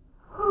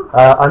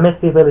 I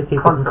missed the ability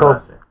to control...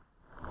 Controversy.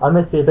 I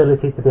missed the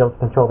ability to be able to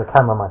control the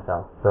camera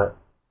myself, but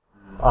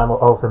I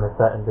also missed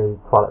that in the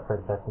Twilight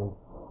Princess. And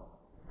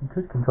You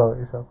could control it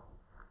yourself.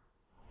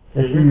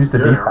 Yeah, If you use the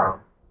doing it D-pad. wrong.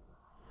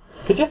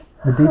 could you?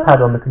 The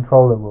D-pad on the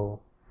controller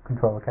will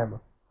control the camera.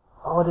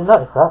 Oh, I didn't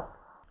notice that.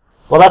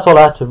 Well, that's all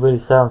I had to really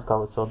say on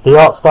Skyward Sword. The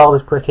art style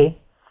is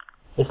pretty.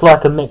 It's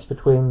like a mix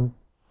between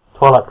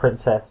Twilight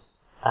Princess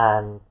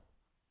and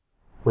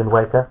Wind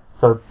Waker.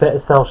 So a bit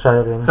of cell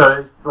shading. So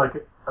it's like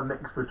a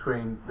mix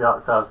between the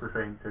art styles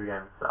between two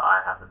games that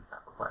I haven't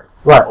ever played.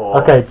 Right,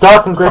 Or- okay.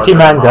 Dark and gritty Okay,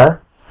 manga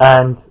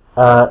and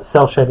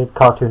cell shaded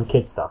cartoon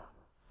kid stuff.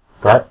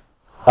 Right?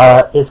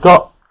 It's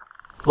got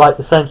like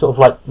the same sort of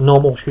like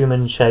normal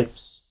human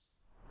shapes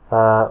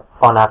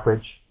on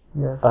average.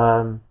 Yeah.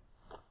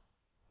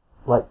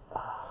 Like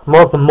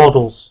more of the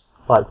models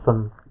like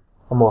from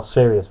a more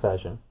serious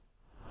version,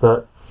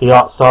 but the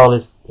art style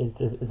is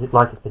it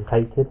like it's been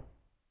painted,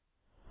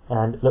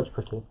 and it looks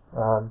pretty.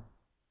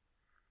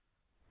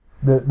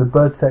 The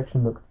bird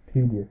section looks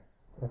tedious.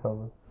 If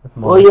I'm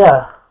Well,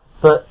 yeah,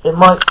 but it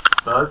might.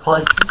 Birds?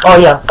 Oh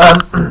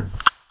yeah.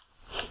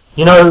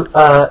 You know,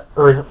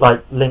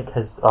 like Link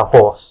has a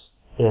horse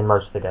in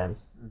most of the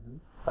games.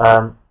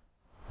 Mm-hmm.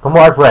 From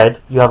what I've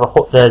read, you have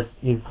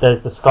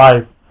there's the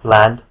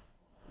Skyland,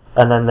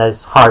 and then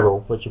there's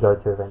Hyrule, which you go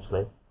to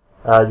eventually.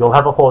 You'll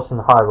have a horse in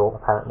Hyrule,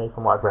 apparently,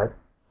 from what I've read.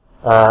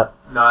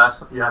 No,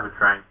 you have a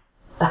train.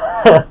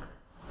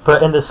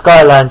 But in the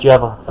Skyland, you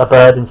have a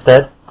bird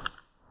instead.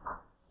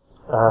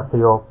 For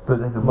your... But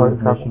there's a mode weird of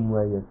travel. mission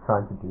where you're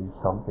trying to do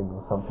something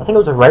or something. I think it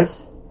was a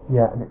race.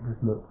 Yeah, and it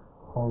just looked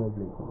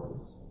horribly gross.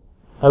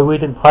 Oh, we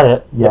didn't play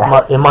it.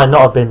 Yeah. It might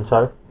not have been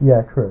so.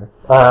 Yeah, true.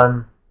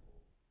 Um,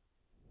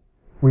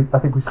 I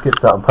think we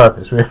skipped that on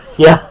purpose, really.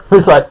 yeah, it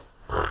was like,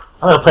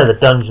 I'm going to play the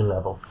dungeon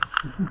level.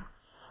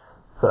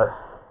 So,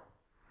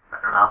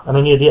 Fair enough. I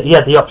mean, you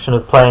had the option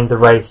of playing the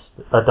race,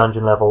 a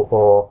dungeon level,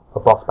 or a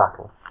boss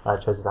battle. I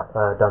chose that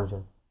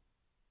dungeon.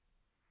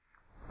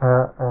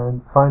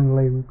 And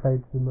finally we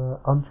played some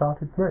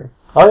Uncharted 3.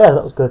 Oh yeah,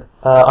 that was good.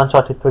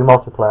 Uncharted 3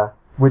 multiplayer.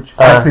 Which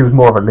actually was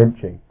more of a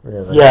lynching,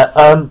 really.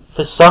 Yeah,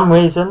 for some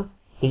reason,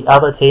 the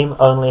other team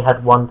only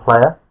had one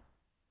player.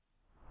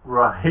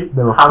 Right.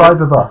 There were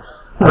 5 of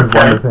us and Okay.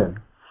 1 of him.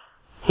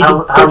 He How did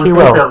was pretty he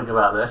well. feeling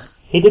about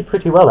this? He did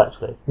pretty well,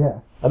 actually. Yeah.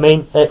 I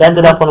mean, it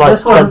ended up on like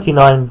This wasn't-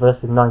 29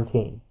 versus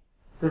 19.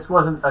 This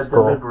wasn't a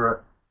Score.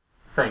 deliberate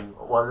thing,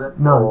 was it?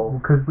 No, Or-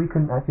 because we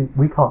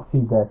can't see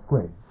their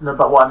screen. No,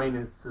 but what I mean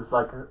is, does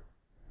like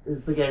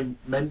is the game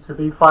meant to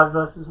be 5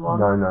 versus 1?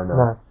 No.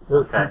 No.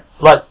 Okay.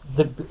 Like,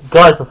 the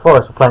guys before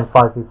us were playing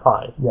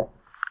 5v5.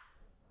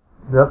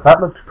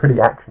 That looked pretty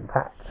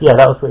action-packed. Yeah,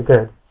 that was pretty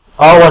good.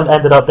 Our one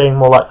ended up being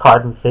more like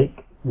hide and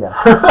seek. Yeah.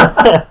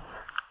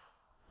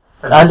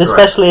 And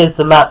especially as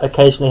the map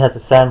occasionally has a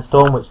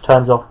sandstorm which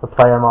turns off the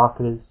player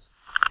markers,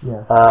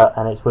 Yeah.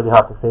 and it's really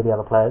hard to see the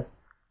other players.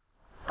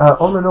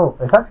 All in all,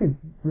 it's actually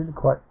really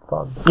quite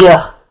fun.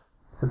 Yeah.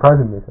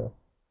 Surprisingly so.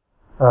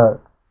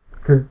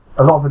 Because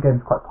a lot of the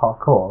game's quite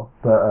parkour,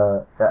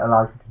 but it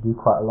allows you to do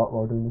quite a lot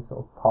while doing this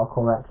sort of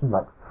parkour action,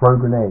 like throw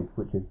grenades,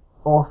 which is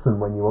awesome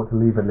when you want to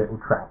leave a little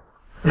trap.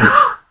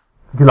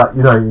 You like,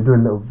 you're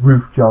doing little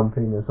roof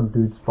jumping and some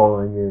dude's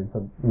following you and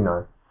some,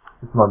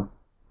 just one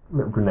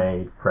little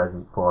grenade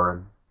present for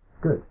him.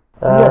 Good.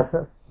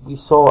 We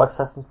saw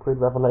Assassin's Creed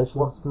Revelations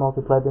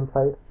multiplayer being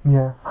played.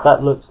 Yeah.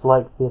 That looks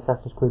like the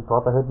Assassin's Creed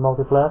Brotherhood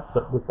multiplayer,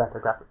 but with better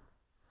graphics.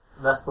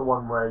 That's the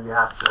one where you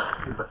have to,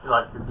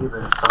 you're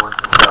given someone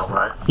to kill,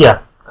 right?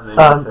 Yeah. And then you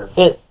have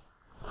to...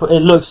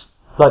 It looks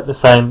like the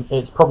same.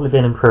 It's probably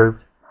been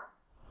improved.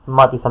 It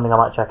might be something I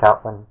might check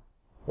out when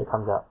it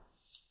comes out.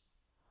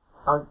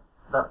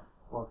 That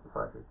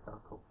multiplayer did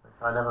sound cool.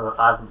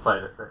 I haven't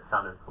played it, but it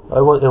sounded cool.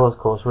 It was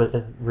cool. It's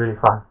really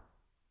fun.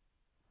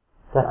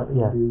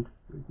 Yeah. Dude,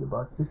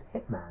 it's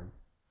Hitman.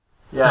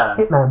 Yeah.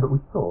 It's Hitman, but with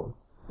swords.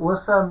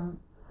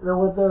 There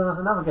was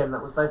another game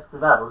that was basically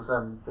that. It was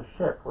The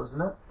Ship,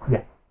 wasn't it?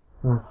 Yeah.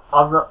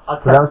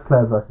 But that was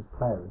player versus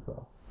player as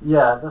well.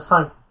 Yeah, that's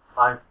something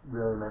I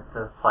really meant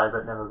to play,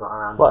 but never got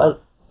around to. Well,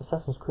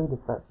 Assassin's Creed is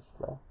versus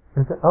player.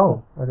 Is it?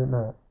 Oh, I didn't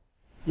know that.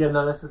 Yeah,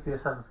 no, this is the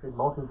Assassin's Creed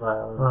multiplayer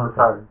I was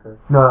okay. referring to.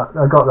 No,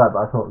 I got that,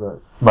 but I thought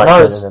that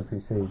an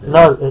NPC.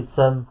 No, it's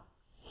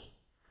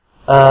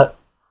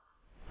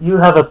you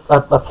have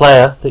a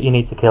player that you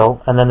need to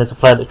kill, and then there's a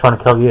player that's trying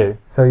to kill you.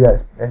 So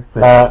yeah, it's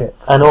the ship.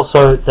 And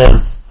also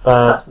there's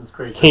Assassin's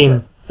Creed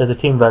team. There's a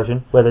team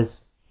version where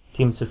there's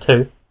teams of 2.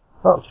 Which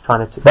are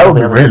trying to that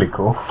would be really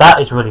cool. That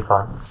is really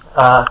fun.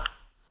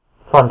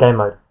 Fun game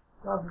mode.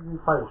 How did you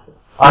play the ship?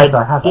 Yes,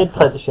 I did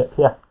play the ship.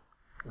 Yeah.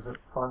 Was it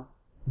fun?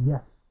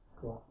 Yes.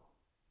 Cool.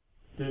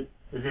 Did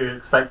you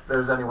expect there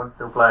was anyone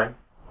still playing?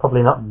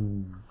 Probably not.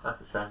 That's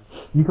a shame.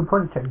 You could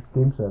probably check the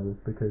Steam servers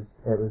because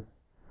it was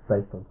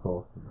based on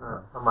Source.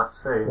 I might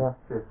see. Yeah.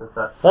 See if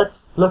that's...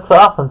 Let's look it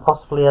up and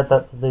possibly add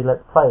that to the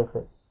Let's Play if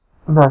it's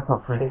No, it's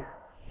not free. cheap.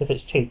 If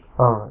it's cheap.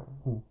 Alright.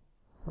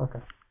 Okay.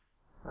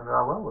 Maybe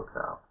I will look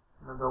that up.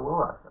 Maybe I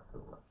will add that to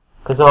the list.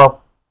 Because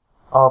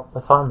our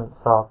assignments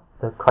are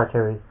the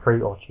criteria is free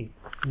or cheap,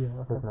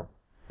 Yeah. isn't it?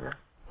 Yeah.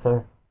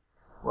 So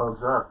Well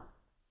observed.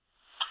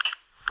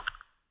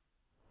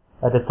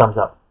 I did thumbs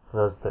up for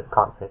those that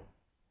can't see.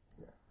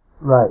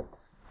 Right.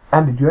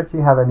 And did you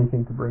actually have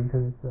anything to bring to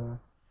this?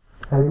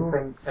 Table?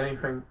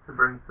 Anything to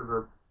bring to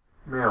the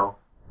meal?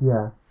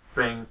 Yeah.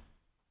 Being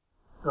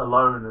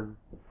alone and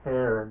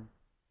here and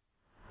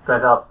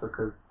fed up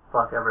because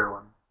fuck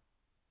everyone.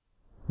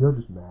 You're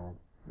just mad.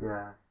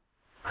 Yeah.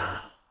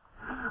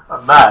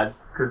 I'm mad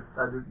because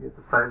I didn't get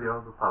to play the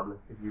Old Republic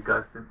and you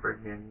guys didn't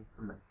bring me any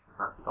information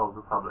about the Old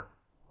Republic.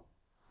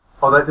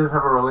 Oh, that does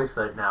have a release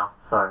date now,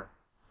 so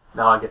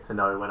now I get to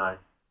know when I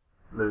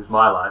lose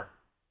my life.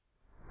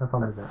 Have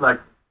fun with that. Like,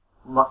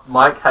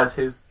 Mike has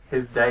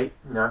his date,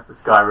 for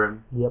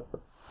Skyrim. Yep.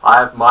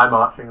 I have my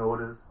marching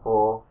orders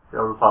for the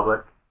Old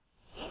Republic.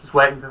 Just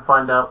waiting to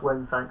find out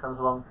when something comes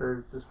along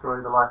to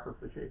destroy the life of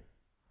the chief.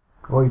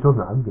 What are you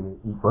talking about? I'm going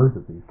to eat both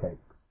of these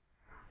cakes.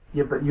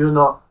 Yeah, but you're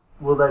not.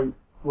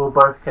 Will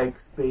both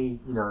cakes be,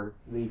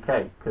 the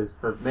cake? Because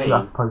for me,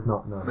 I suppose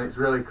not, no. I mean, it's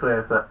really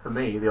clear that for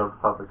me, the Old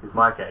Republic is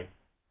my cake.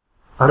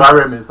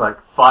 Skyrim is like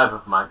 5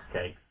 of Mike's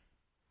cakes.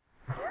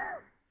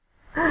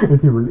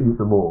 If you will eat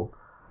them all.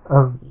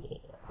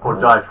 Or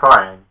die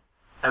trying.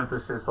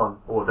 Emphasis on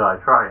or die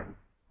trying.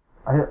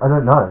 I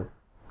don't know.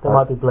 There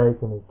might be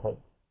blades in these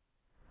cakes.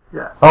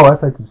 Yeah. Oh, I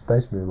played some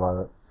Space Marine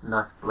while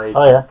Nice blade.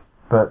 Oh yeah.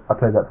 but I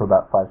played that for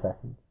about 5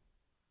 seconds.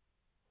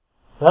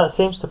 That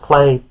seems to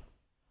play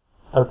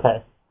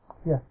okay.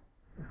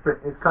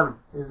 It's kind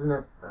of, isn't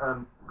it,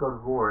 God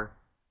of War?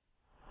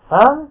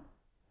 No,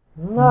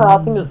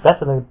 I think it's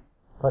better than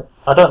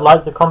I don't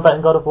like the combat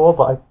in God of War,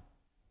 but I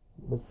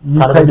You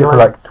kind of played it for enjoyed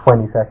like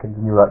 20 seconds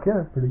and you were like, yeah,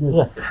 that's pretty good.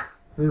 Yeah.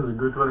 This is a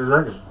good 20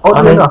 seconds.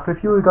 Oddly enough,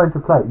 if you were going to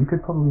play it, you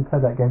could probably play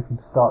that game from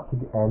start to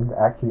end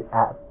actually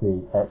at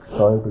the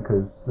expo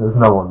because there's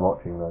no one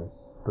watching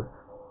those. But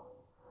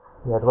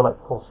Yeah, there were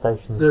like 4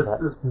 stations. There's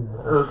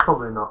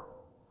probably not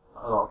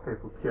a lot of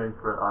people queuing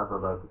for it either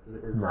though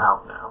because it is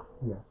out now.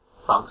 Yeah.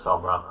 Funk Soul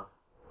Brother.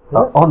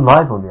 On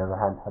Live, on the other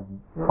hand, had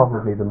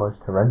probably the most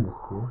horrendous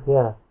queue.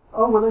 Yeah.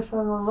 Oh, were they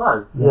showing on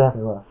live? Yeah.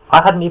 They were.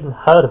 I hadn't even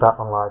heard about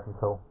OnLive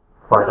until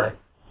Friday. Really?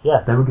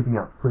 Yeah. They were giving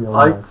out free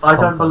online. I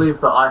don't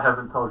believe that I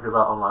haven't told you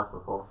about OnLive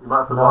before. You might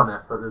have forgotten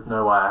it, but there's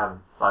no way I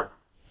haven't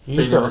been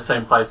in the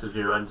same place as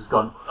you and just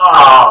gone,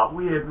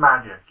 weird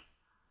magic.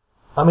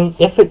 I mean,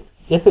 if it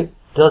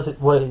does it?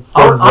 Well, it's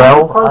I'm doing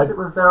well. surprised it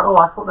was there. Oh,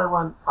 I thought they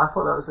weren't. I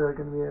thought that was going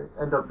to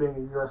end up being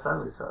a US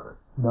only service.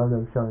 No, they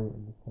were showing it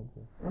in this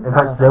country. In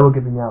fact, they were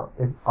giving out,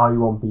 are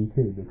you on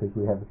B2? Because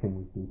we have a thing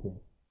with B2.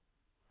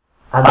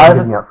 And they're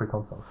giving out free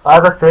consoles. I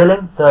have a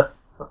feeling that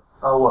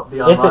Oh, what,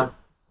 the online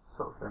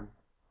sort of thing?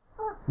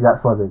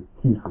 That's why the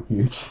queues were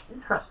huge.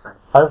 Interesting.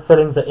 I have a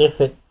feeling that if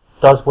it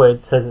does what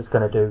it says it's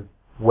going to do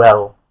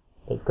well,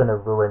 it's going to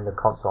ruin the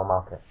console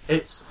market.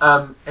 It's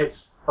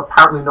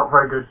apparently not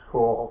very good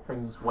for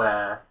things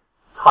where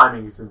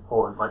timing is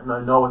important. Like,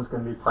 no one's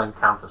going to be playing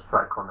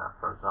Counter-Strike on that,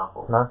 for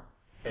example. No?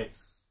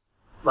 It's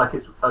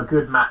a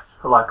good match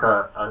for like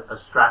a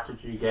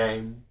strategy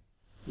game,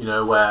 you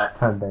know, where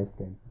Turn-based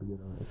games would be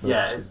good on it.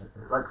 yeah, it's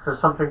like for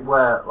something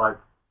where like,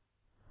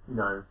 you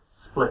know,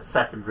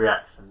 split-second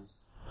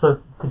reactions. So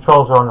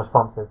controls are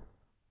unresponsive.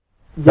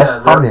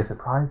 That's hardly a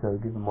surprise though,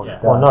 given what it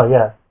does. Well, no,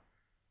 yeah.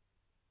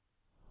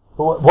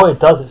 But what it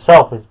does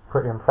itself is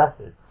pretty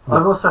impressive.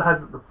 I've also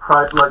had the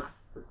price, like,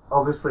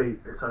 obviously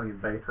it's only in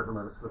beta at the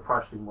moment, so the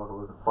pricing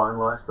model isn't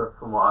finalised, but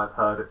from what I've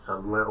heard, it's a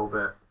little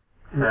bit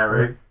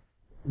hairy.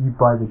 You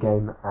buy the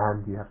game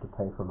and you have to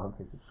pay for a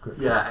monthly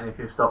subscription. Yeah, and if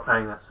you stop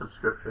paying that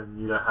subscription,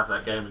 you don't have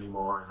that game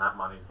anymore, and that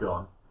money's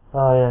gone.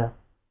 Oh, yeah.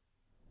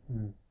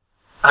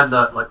 And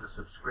the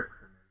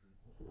subscription.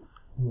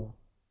 Yeah.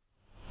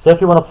 So if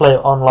you want to play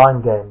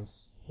online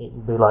games, it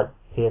would be like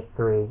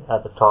PS3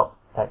 at the top,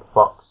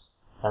 Xbox,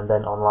 and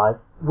then on live.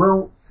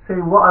 Well,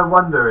 see, what I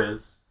wonder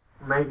is,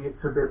 maybe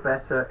it's a bit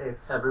better if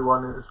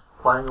everyone is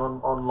playing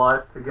on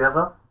live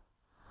together.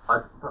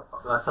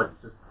 That's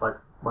just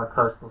my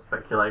personal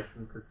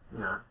speculation, because, you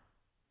know,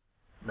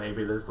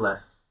 maybe there's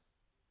less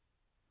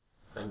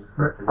things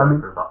for it to go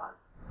through, but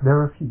there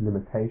are a few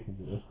limitations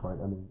at this point.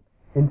 I mean,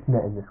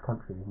 internet in this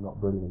country is not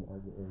brilliant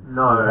as it is.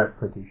 No. It's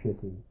pretty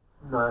shitty.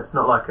 no, it's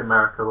not like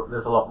America.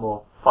 There's a lot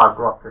more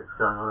fibre optics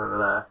going on over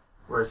there,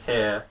 whereas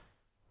here,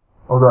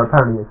 Although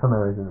apparently in some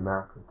areas in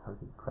America are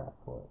totally crap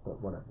for it, but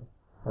whatever.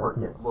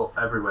 well,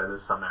 everywhere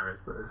there's some areas,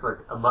 but it's like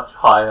a much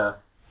higher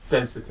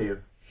density of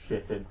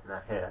shit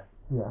internet here.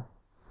 Yeah.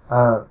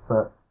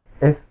 But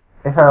if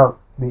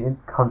the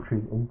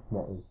country's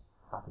internet is,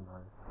 I don't know,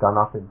 done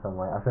up in some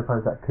way, I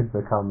suppose that could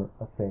become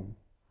a thing.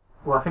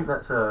 Well, I think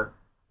that's a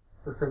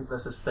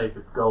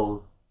stated goal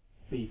of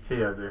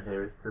BT over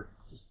here, is to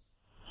just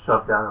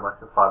shove down a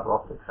bunch of fibre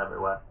optics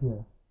everywhere.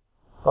 Yeah.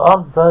 But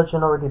aren't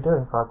Virgin already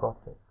doing fibre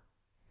optics?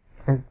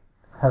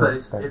 But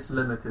it's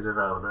limited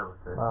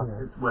availability. Wow.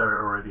 Yeah. It's where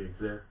it already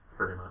exists,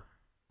 pretty much.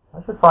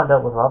 I should find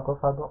out whether I've got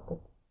fibre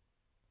optics.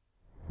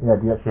 Yeah,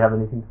 do you actually have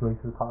anything to bring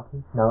to the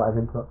party? No, I've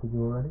interrupted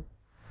you already.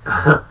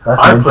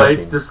 I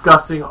played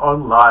discussing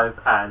on live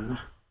and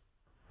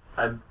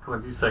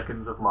 20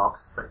 seconds of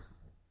Mark's space.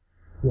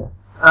 Yeah.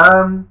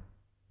 I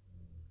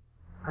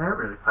don't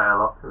really play a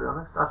lot, to be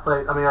honest. I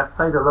played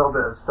a little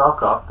bit of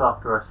StarCraft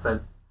after I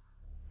spent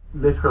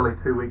literally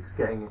 2 weeks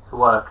getting it to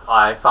work.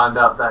 I found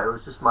out that it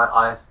was just my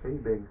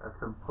ISP being a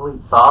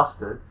complete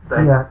bastard.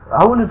 Yeah,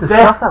 I want to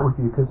discuss that with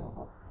you, because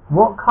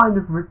what kind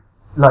of,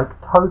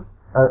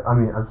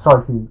 I'm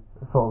sorry to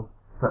sort of,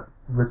 but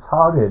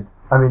retarded,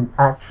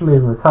 actually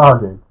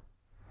retarded.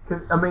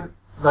 Because,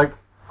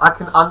 I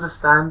can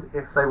understand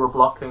if they were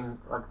blocking,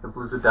 the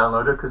Blizzard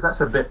downloader, because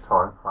that's a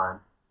BitTorrent client.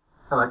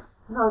 And,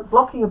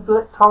 blocking a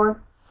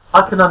BitTorrent,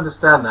 I can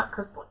understand that,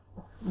 because,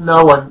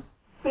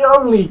 the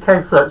only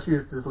case where it's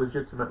used as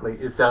legitimately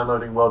is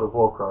downloading World of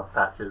Warcraft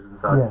patches and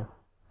such. Yeah.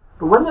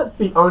 But when that's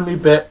the only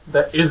bit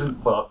that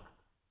isn't blocked,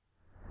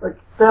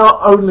 they are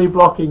only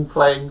blocking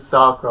playing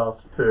StarCraft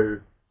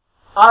 2.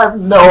 I have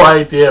no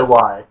idea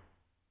why.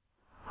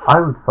 I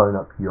would phone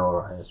up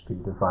your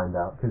ISP to find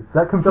out, because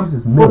that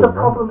confuses me. Well, the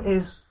problem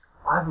is,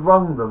 I've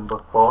rung them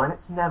before, and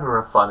it's never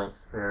a fun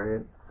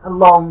experience. It's a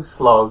long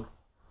slog,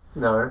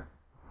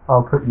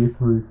 I'll put you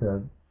through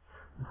to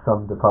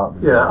some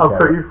department. Yeah, I'll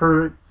put you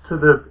through to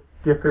the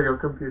dipping a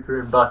computer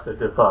in butter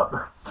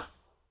department.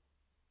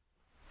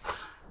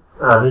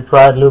 Have you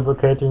tried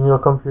lubricating your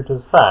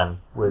computer's fan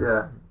with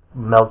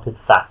melted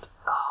fat?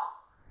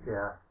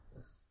 Yeah.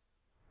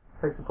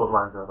 Flexible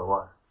lines are the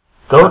worst.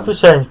 Go to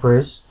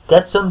Sainsbury's,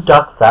 get some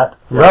duck fat,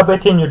 rub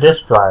it in your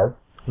disk drive,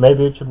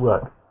 maybe it should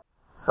work.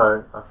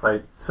 So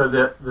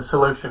the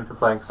solution to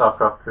playing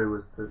StarCraft 2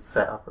 was to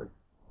set up a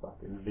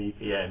fucking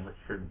VPN, which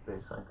shouldn't be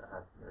something I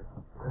had to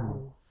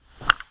do.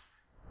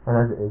 And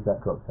as it is,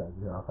 that drops out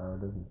every half hour,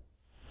 doesn't it?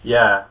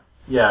 Yeah,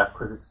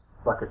 because it's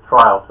like a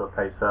trial to a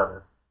paid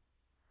service.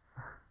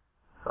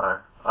 So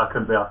I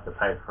couldn't be asked to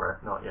pay for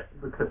it, not yet.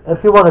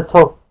 If you want to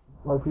talk,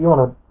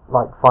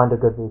 find a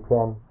good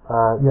VPN,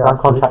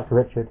 contact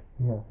Richard.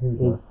 Yeah,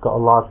 He's got a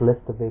large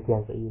list of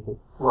VPNs that he uses.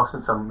 Well,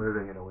 since I'm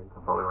moving in a week, I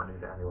probably won't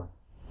need it anyway.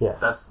 Yeah.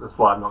 That's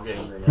why I'm not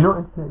getting the... Do you know what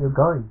internet you're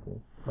going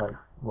to?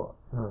 What?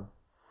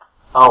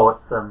 Oh,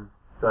 it's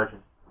Virgin.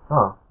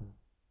 Oh.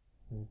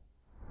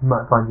 You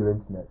might find your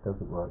internet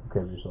doesn't work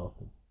every so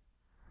often.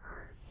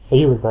 Are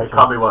you with It Virgin?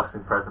 can't be worse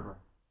than presently.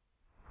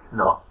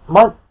 Not.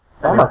 I'm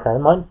Anyway. okay.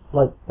 Mine,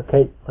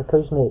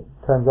 occasionally it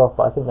turns off,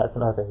 but I think that's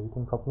an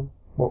overheating problem.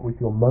 What, with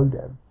your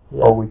modem?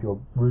 Yeah. Or with your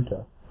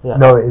router? Yeah.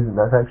 No, it isn't.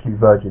 That's actually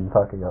Virgin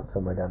fucking up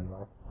somewhere down the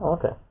line. Oh,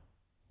 okay.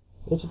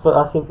 But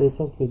I think it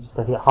seems to be just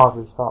a hard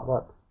restart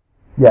work.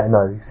 Yeah,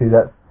 no, you see,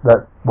 that's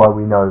why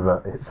we know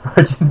that it's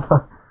Virgin.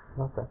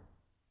 Okay.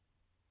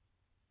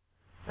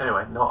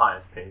 Anyway, not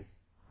ISPs.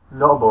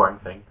 Not a boring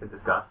thing to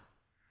discuss.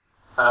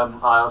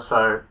 I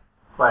also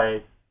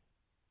played...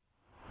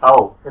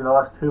 Oh, in the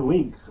last 2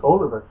 weeks,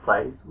 all of us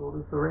played Lord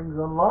of the Rings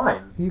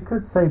Online. You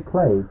could say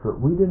played, but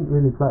we didn't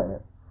really play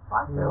it.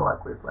 I feel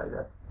like we played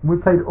it. We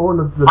played all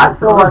of the I bits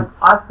feel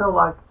of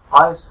like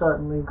I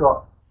certainly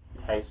got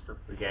a taste of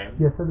the game.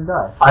 Yeah, so did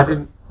I. I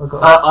didn't... I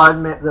got I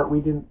admit that we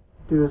didn't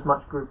do as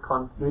much group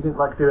content. We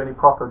didn't do any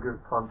proper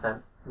group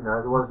content. You know,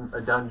 there wasn't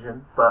a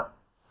dungeon, but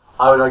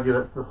I would argue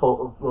that's the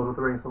fault of Lord of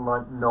the Rings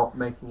Online not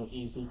making it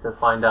easy to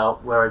find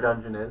out where a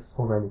dungeon is.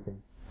 or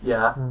anything.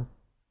 Yeah.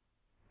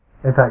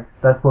 In fact,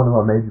 that's one of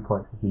our major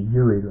points, is the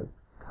UI looks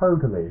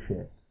totally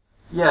shit.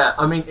 Yeah,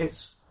 I mean,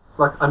 it's,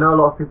 like, I know a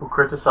lot of people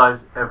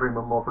criticise every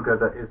Mamorphago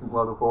that isn't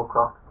World of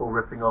Warcraft for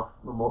ripping off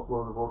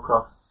World of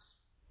Warcraft's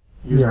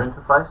user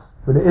interface.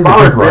 But it is But a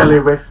I good would really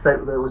one. wish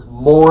that there was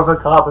more of a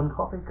carbon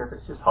copy, because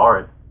it's just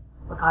horrid.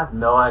 Like, I have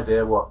no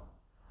idea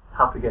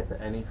how to get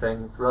to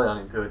anything. It's really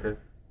unintuitive.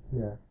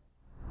 Yeah.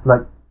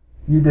 Like,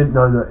 you didn't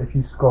know that if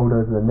you scrolled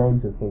over the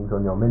names of things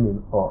on your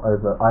or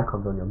over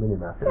icons on your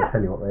minimap, it would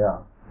tell you what they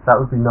are. That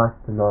would be nice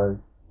to know.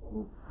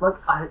 Like,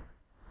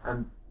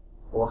 and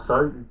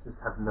also, you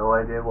just have no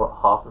idea what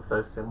half of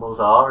those symbols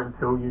are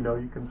until you know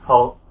you can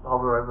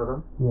hover over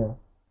them. Yeah.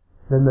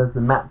 Then there's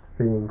the map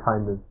being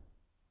kind of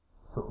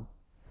sort of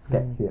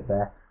sketchy at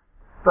best.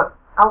 But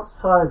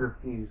outside of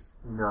these,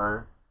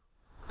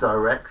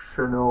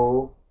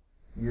 directional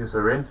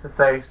user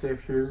interface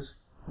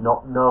issues,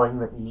 not knowing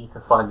that you need to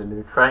find a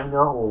new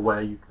trainer or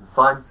where you can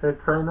find said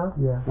trainer.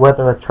 Yeah.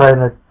 Whether a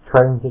trainer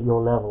trains at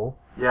your level.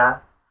 Yeah.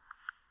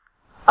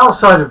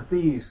 Outside of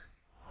these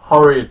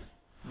horrid,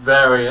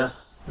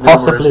 various,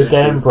 Possibly numerous issues,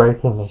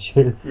 game-breaking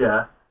issues.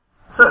 Yeah.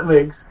 Certainly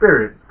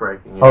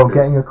experience-breaking issues. Oh,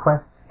 getting a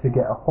quest to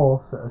get a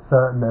horse at a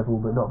certain level,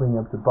 but not being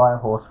able to buy a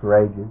horse for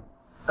ages.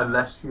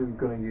 Unless you're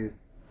going to use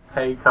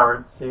pay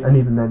currency. And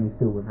even then, you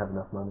still wouldn't have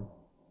enough money.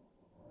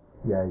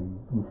 Yeah,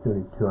 you still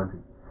need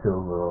 200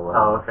 silver or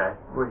whatever. Oh, okay.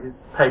 Well,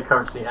 it's pay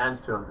currency and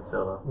 200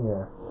 silver.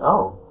 Yeah.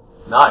 Oh,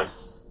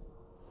 nice.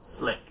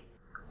 Slick.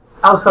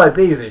 Outside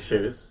these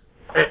issues,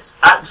 it's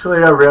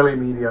actually a really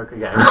mediocre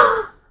game.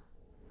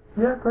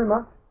 Yeah, pretty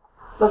much.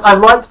 Look, I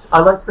liked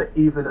that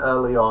even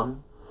early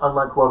on,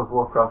 unlike World of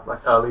Warcraft,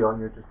 like early on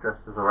you're just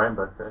dressed as a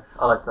rainbow fish.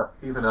 I liked that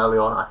even early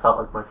on I felt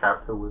like my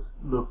character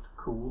looked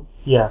cool.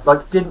 Yeah.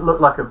 Like, didn't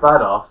look like a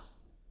badass.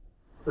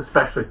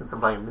 Especially since I'm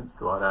playing a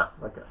minstrel like that.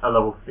 Like, a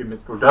level 50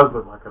 minstrel does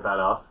look like a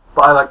badass.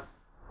 But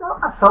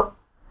I felt,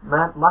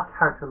 man, my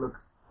character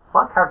looks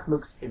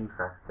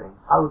interesting.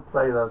 I would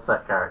play as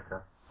that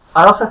character.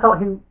 I also felt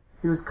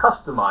he was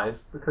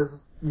customized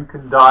because you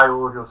can dye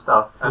all of your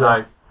stuff, and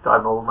I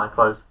dyed all of my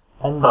clothes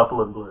And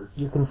purple and blue.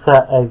 you can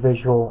set a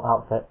visual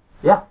outfit.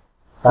 Yeah.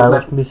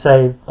 Which can be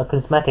saved, a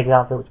cosmetic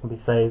outfit which can be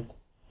saved,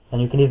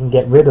 and you can even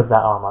get rid of that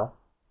armor,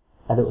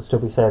 and it will still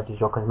be saved as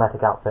your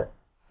cosmetic outfit.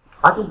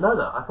 I didn't know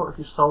that. I thought if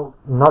you sold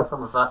No,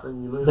 some of that,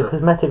 then you lose the it.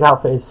 cosmetic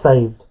outfit is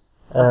saved.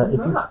 didn't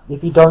know that.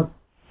 If you don't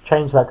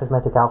change that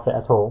cosmetic outfit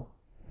at all,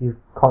 you've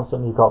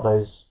constantly got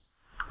those.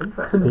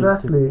 Interesting.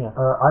 Conversely, Yeah.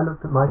 I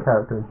looked at my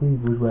character and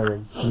he was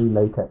wearing blue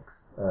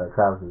latex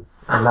trousers,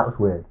 and that was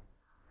weird.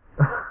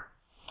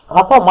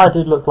 I thought my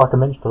dude looked like a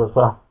minstrel as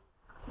well.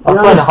 I Yeah,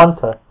 played a yes.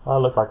 hunter. I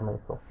look like a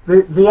minstrel.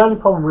 The only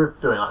problem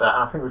with doing like that,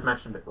 and I think we've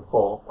mentioned it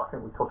before, I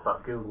think we talked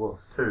about Guild Wars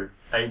 2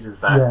 ages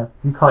back. Yeah,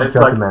 you can't It's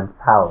judge like- a man's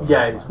power.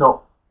 Yeah, it's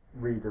not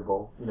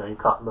readable. You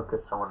can't look at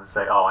someone and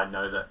say, "Oh, I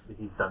know that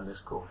he's done this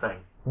cool thing."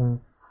 Mm.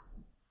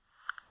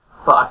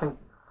 But I think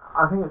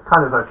it's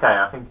kind of okay.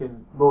 I think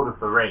in Lord of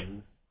the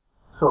Rings,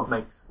 sort of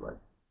makes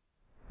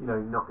you're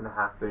not going to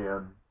have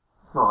the.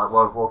 It's not like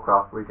World of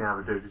Warcraft where you can have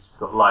a dude who's just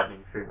got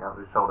lightning shooting out of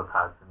his shoulder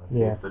pads and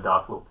Yeah. he's the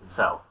Dark Lord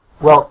himself.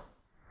 Well,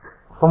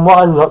 from what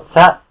I looked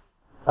at,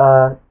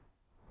 Lord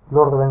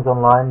of the Rings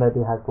Online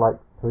maybe has like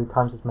 3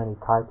 times as many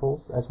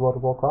titles as World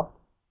of Warcraft.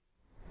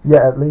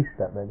 Yeah, at least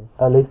that many.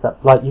 At least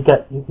that, like you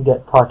can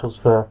get titles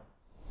for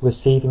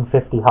receiving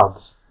 50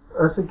 hugs.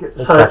 So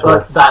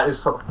Exactly. that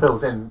is sort of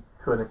fills in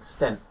to an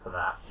extent for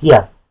that.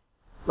 Yeah,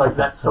 Like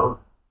that's sort of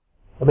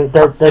I mean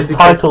there's Indicates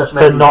titles that for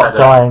maybe not better.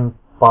 dying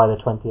by the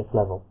 20th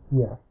level.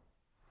 Yeah.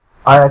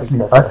 I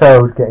Exactly.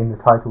 failed getting the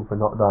title for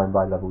not dying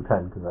by level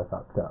 10 because I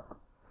fucked up.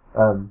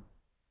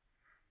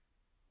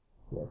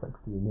 Yeah, thanks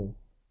to me.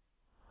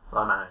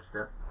 I managed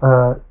it.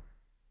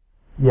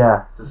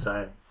 Yeah. To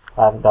say,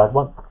 I haven't died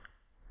once.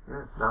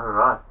 yeah, no,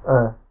 right.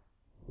 Yeah,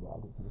 I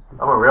did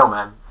some I'm a real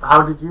man.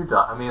 How did you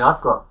die? I mean,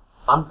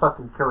 I'm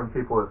fucking killing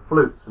people with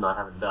flutes and I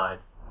haven't died.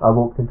 I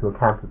walked into a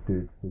camp of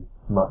dudes with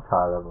much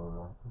higher level than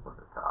I. What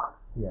a tard.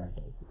 Yeah,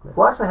 basically.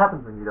 What actually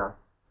happens when you die?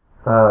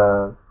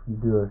 You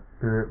do a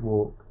spirit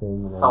walk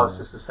thing. And then, Oh, it's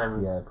just the same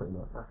as... Yeah, pretty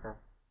much. Okay.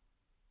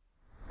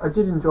 I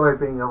did enjoy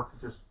being able to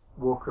just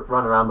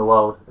run around the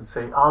world and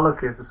say, "Oh,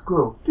 look, here's a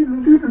squirrel."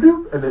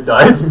 Doodle-doodle-doo, and it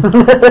dies.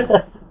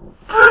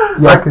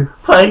 Yeah, 'cause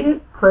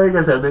playing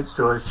as a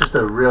minstrel is just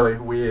a really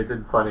weird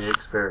and funny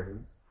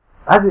experience.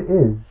 as it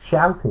is,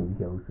 shouting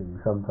kills you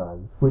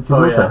sometimes, which is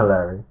Oh, also yeah.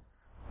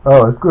 hilarious.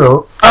 Oh, a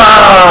squirrel!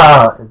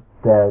 Ah! It's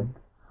dead.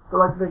 But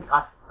like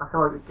I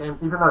feel like the game,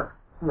 even though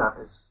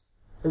it's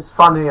it's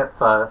funny at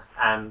first,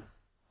 and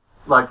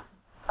like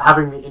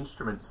having the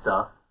instrument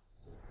stuff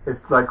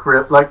is like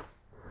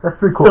That's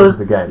 3/4 of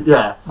the game.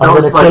 Yeah, I'm that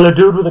was, gonna kill a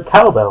dude with a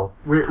cowbell.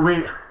 we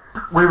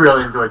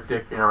really enjoyed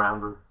dicking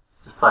around with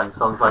just playing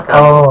songs like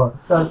Oh,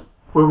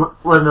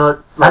 when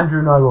Andrew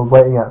and I were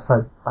waiting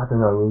outside. I don't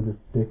know. We were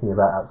just dicking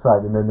about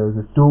outside, and then there was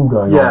this duel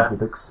going Yeah. on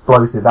with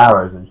explosive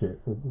arrows and shit.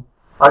 So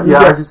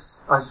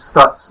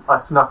I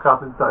snuck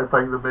up and started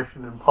playing the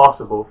Mission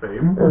Impossible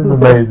theme. it was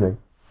amazing.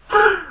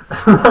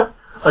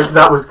 Like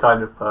that was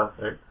kind of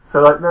perfect.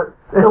 So like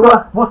It's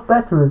not. What's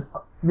better is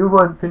you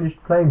weren't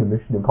finished playing the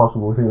Mission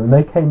Impossible thing, and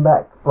they came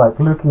back like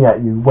looking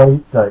at you,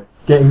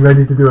 getting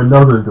ready to do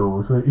another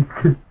duel, so you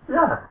could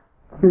yeah.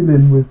 fill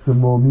in with some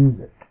more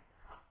music.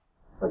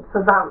 Like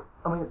so that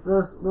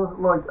there's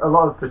like a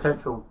lot of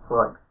potential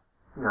for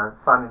like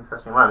fun,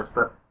 interesting moments,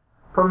 but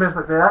the problem is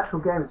like the actual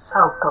game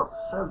itself felt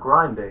so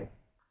grindy.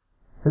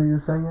 So you're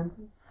saying,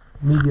 Andrew?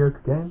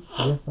 Mediocre game?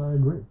 Yes, I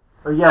agree.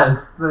 But yeah,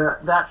 it's the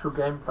actual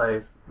gameplay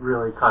is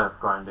really kind of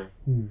grindy.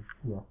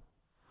 Yeah.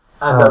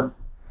 And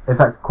In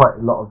fact, quite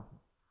a lot of,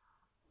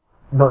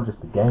 not just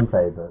the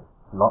gameplay, but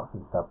lots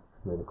of stuff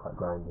is really quite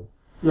grindy.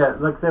 yeah,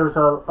 like there was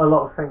a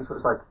lot of things where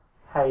it's like,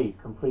 hey,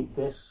 complete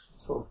this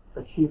sort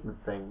of achievement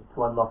thing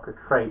to unlock a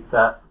trait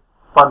that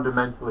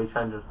fundamentally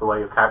changes the way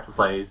your character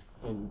plays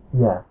in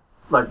Yeah.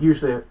 like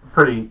usually a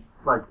pretty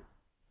like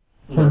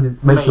Makes your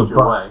major way.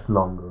 buffs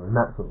longer and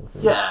that sort of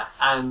thing. Yeah,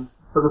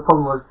 but the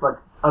problem was like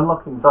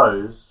unlocking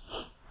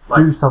those. Like,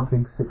 Do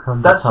something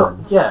 600 that's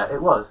times. yeah,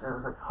 it was. And it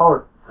was like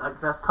horror.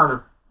 Like that's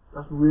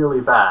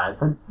really bad.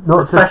 And not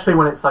Especially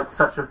when it's like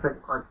such a thing.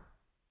 Like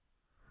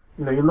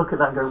you look at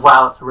that and go,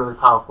 wow, it's a really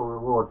powerful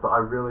reward. But I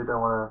really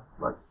don't want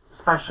to like.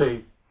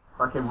 Especially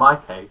like in my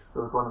case,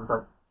 there was one that was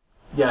like,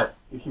 yeah,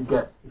 if you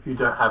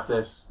don't have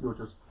this, you're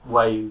just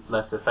way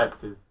less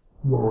effective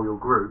for your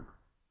group.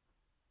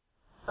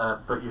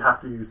 But you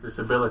have to use this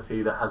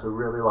ability that has a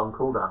really long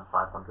cooldown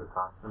 500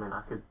 times.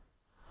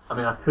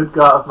 I could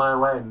go out of my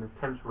way and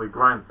intentionally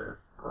grind this,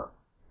 but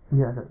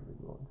Yeah, I don't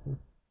really want to.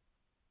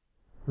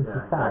 Which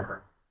is sad. exactly.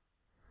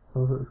 I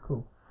thought it was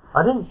cool.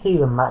 I didn't see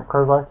a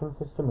macro writing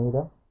system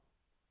either.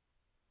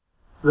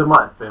 There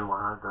might have been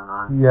one, I don't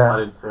know. Yeah. I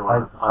didn't see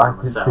one. I did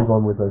myself. see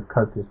one with those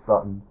copious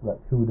buttons. Like,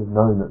 who would have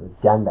known that the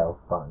Gandalf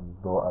button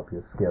brought up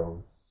your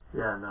skills?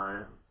 Yeah,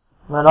 no.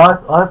 Man, I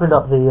opened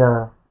up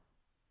the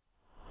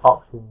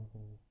options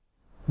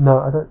and No,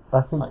 I don't.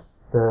 I think like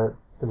the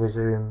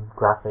resume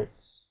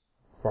graphics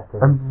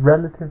settings. I'm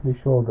relatively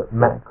sure that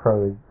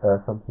macro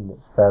is something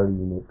that's fairly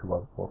unique to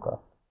World of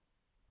Warcraft.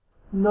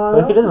 No.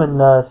 Look at them in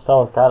Star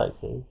Wars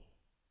Galaxy.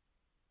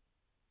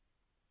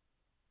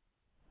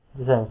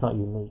 You're saying it's not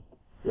unique.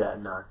 Yeah,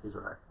 no, he's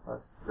right.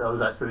 That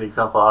was actually the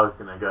example I was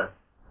going to go.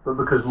 But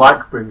because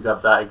Mike brings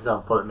up that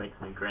example, it makes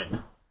me grin.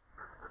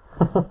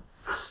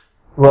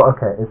 Well,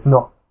 okay, it's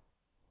not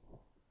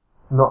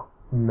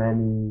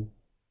many.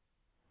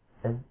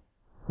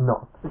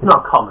 It's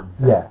not common.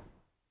 Yeah.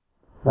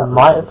 You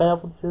might have been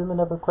able to do them in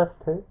EverQuest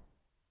 2.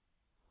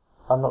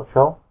 I'm not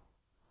sure.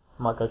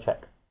 Might go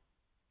check.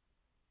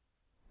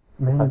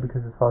 Mainly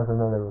because, as far as I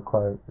know, they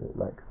require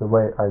the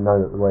way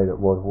that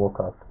World of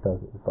Warcraft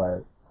does it is by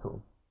sort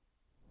of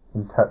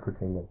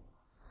interpreting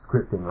a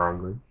scripting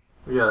language.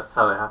 Yeah, that's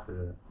how they have to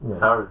do it. Yeah.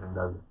 That's how everything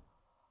does it.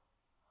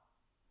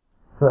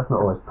 So that's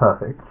not always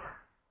perfect,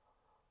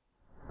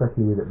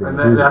 especially with it being And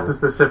they have to visual.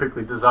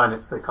 specifically design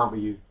it so it can't be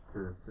used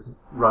to just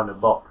run a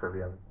bot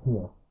trivially.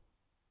 Yeah.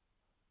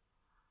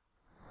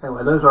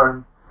 Anyway, those are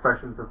our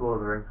impressions of Lord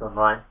of the Rings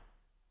Online.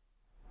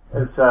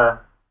 It's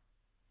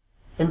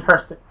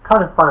interesting,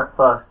 kind of fun at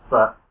first,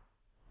 but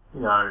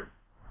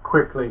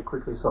quickly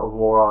sort of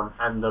wore on.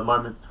 And the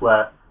moments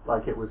where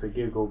it was a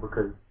giggle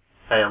because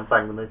hey, I'm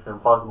playing the Mission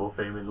Impossible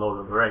theme in Lord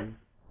of the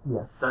Rings.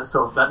 Yeah.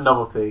 That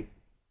novelty,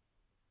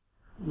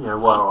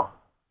 wore off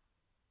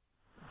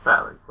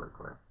fairly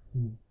quickly.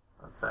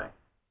 I'd say.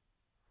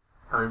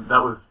 I mean,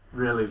 that was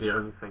really the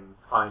only thing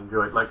I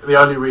enjoyed. Like, the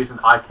only reason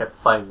I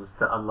kept playing was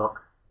to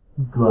unlock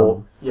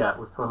more. Yeah,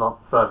 was to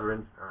unlock further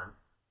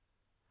instruments.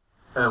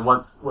 And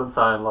once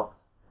I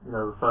unlocked,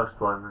 the first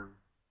one. And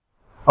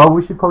Oh,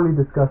 we should probably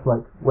discuss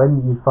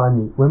when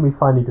we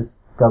finally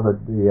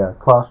discovered the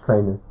class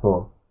trainers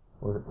for,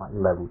 was it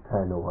level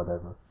 10 or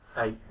whatever?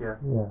 8, yeah.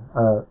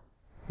 Yeah.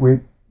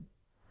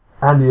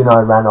 Andy and I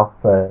ran off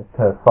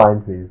to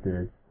find these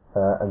dudes,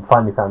 and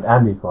finally found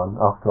Andy's one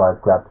after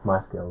I'd grabbed my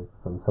skills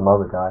from some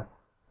other guy.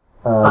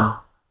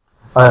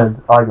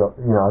 And I got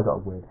a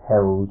weird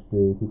herald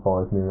dude who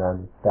follows me around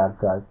and stabs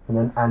guys. And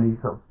then Andy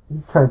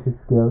he trains his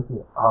skills. He's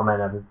like, oh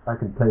man, I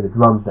can play the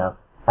drums now.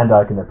 And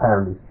I can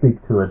apparently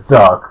speak to a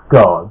dark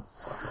god.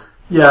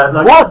 Yeah,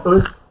 What? It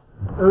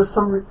There was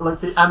some, like,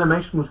 the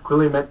animation was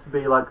clearly meant to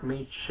be, like,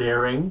 me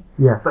cheering,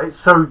 Yeah. but it's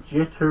so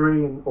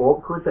jittery and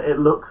awkward that it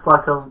looks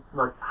like I'm,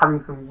 like, having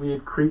some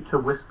weird creature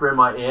whisper in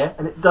my ear,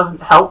 and it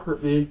doesn't help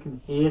that you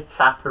can hear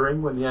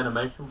chattering when the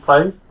animation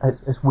plays.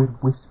 It's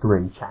weird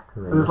whispering,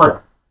 chattering. There's,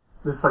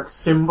 like,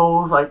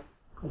 symbols, like,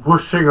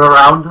 whooshing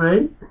around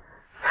me.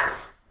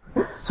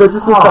 So it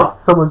just looks like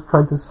someone's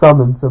trying to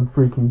summon some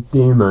freaking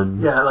demon.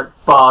 Yeah, like,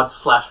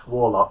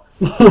 bard/warlock.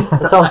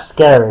 It sounds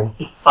scary.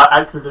 I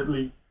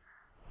accidentally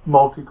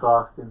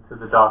multi-classed into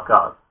the dark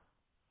arts.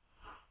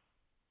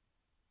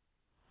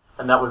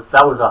 And that was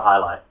a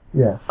highlight.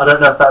 Yeah. I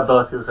don't know if that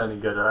ability was any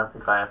good. I don't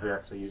think I ever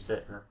actually used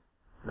it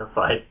in a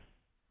fight.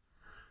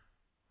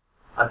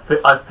 I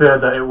fear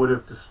that it would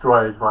have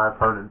destroyed my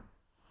opponent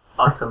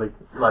utterly.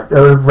 Like,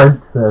 They would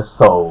rent their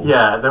soul.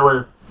 yeah, they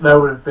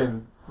would have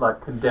been,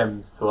 like,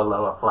 condemned to a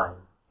lower plane.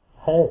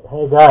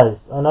 Hey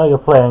guys, I know you're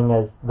playing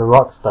as the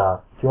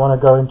Rockstar. Do you want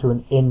to go into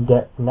an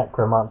in-depth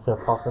Necromancer,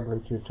 possibly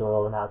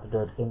tutorial on how to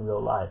do it in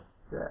real life?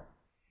 Yeah.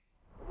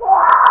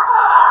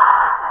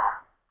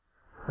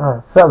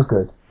 Oh, so that was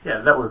good.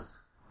 Yeah, that was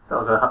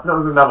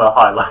another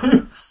highlight.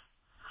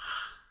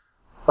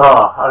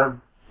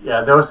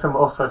 There was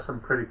also some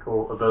pretty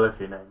cool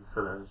ability names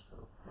for those.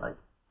 Like,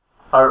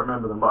 I don't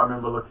remember them, but I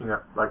remember looking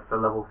at, like, the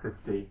level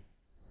 50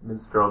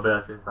 minstrel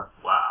ability and stuff.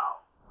 Wow,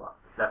 fuck,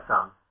 that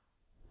sounds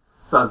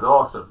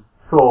awesome.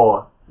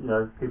 Sure, you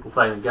know, people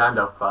playing the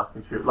Gandalf class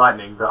can shoot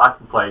lightning, but I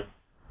can play,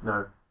 you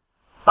know,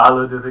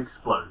 Ballad of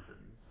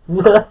Explosions.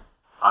 Yeah.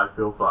 I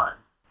feel fine.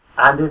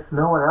 And if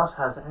no one else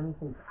has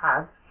anything to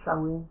add, shall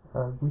we? We should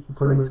Shall we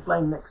probably...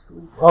 explain next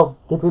week's? Oh,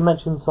 did we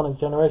mention Sonic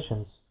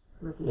Generations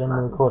Slippy in the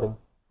Slappy? recording?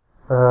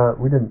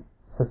 We didn't.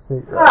 So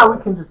see... Yeah, we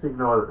can just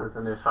ignore that there's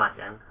a new Sonic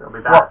game, because it'll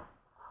be bad.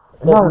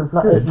 No, it's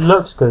good. It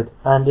looks good,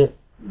 and it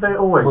They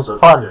always was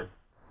look fun. good.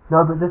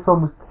 No, but this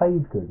one was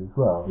played good as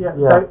well. Yeah,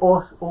 Yeah. they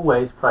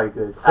always play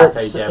good at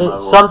a demo.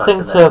 it's or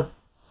something such event.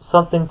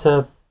 something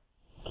to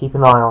keep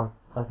an eye on.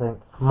 I think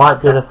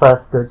might be the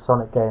first good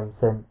Sonic game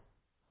since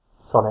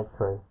Sonic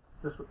 3.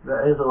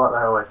 There is a lot they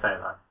always say,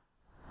 though.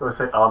 They always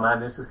say, oh man,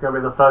 this is going to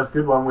be the first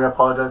good one, we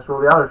apologise for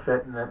all the other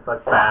shit, and then it's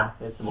like, bam,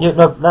 here's some more.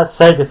 No, that's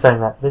Sega saying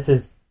that. This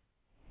is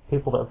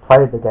people that have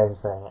played the game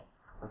saying it.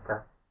 Okay.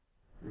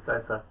 You say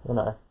so. You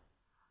know.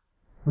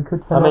 We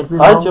could I turn out to mean, be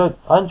wrong.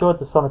 I enjoyed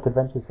the Sonic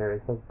Adventure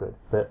series. That's good,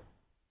 but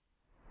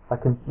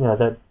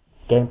the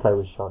gameplay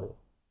was shoddy.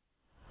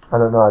 I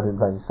don't know, I didn't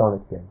play any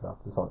Sonic games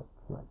after Sonic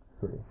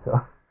 3,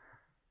 so...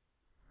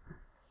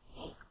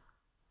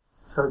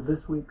 So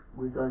this week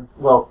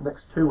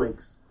next 2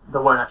 weeks,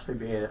 there won't actually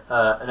be an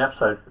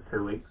episode for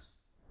 2 weeks.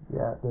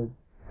 Yeah,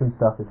 some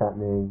stuff is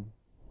happening,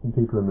 some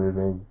people are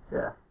moving,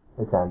 Yeah.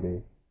 it's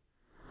handy.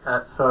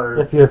 So,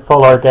 If you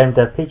follow Game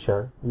Dev Pete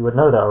Show, you would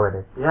know that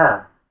already.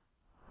 yeah.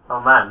 Oh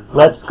man.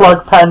 Let's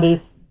plug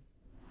Pandy's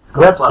It's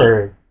got web plug.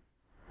 series.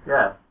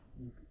 Yeah.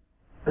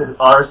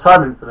 Our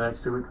assignment for the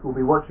next 2 weeks will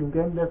be watching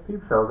Game Dev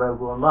Peep Show,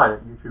 available online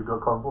at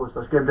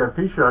youtube.com/Game Dev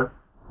Peep Show.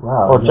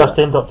 Wow. Or yeah.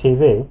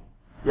 justin.tv.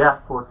 Yeah,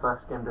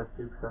 /Game Dev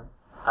Peep Show.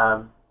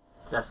 You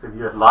can actually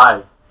view it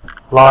live.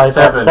 Live at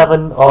 7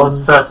 7 on on...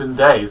 certain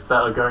days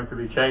that are going to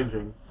be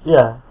changing.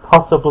 Yeah,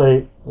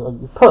 possibly...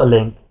 Put a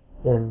link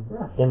in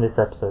Yeah. this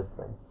episode's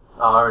thing.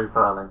 Oh, I already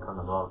put a link on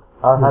the blog.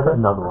 I'll We'll have put it.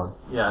 another one.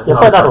 Yeah, Yeah,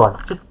 put another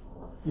one. Just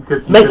You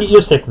could make it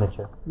your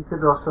signature. You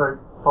could also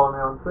follow me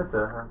on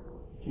Twitter at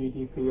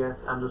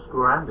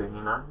GDPS_Andy,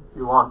 you know, if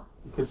you want.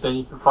 Then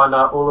you can find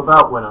out all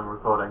about when I'm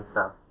recording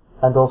stuff.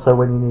 And also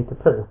when you need to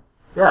poo.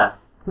 Yeah.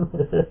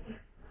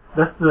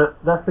 That's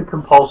the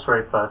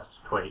compulsory first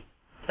tweet.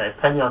 Okay,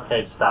 Penny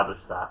Arcade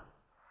established that.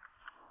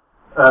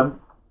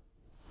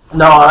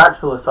 No, our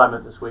actual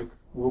assignment this week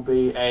will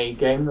be a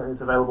game that is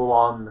available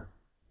on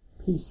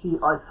PC,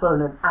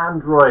 iPhone, and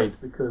Android,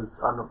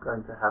 because I'm not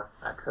going to have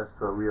access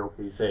to a real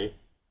PC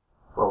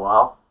for a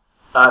while.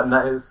 And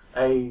that is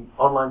a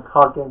online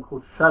card game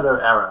called Shadow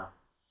Era.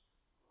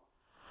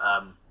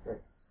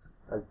 It's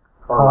a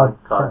online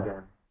card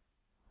game.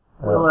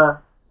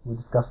 Well, We'll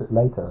discuss it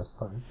later, I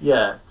suppose.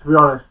 yeah, to be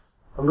honest,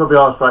 I'm going to be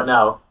honest right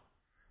now,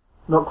 it's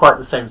not quite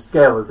the same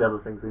scale as the other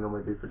things we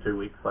normally do for 2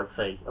 weeks, like,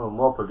 say,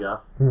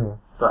 Warpega, Yeah.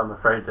 but I'm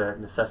afraid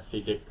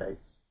necessity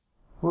dictates.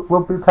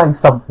 We'll be playing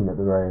something at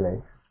the very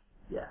least.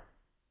 Yeah.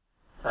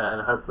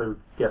 And hopefully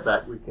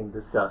we can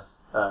discuss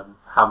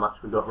how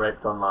much we got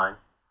raped online,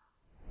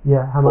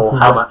 Yeah, how much or we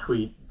how get- much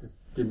we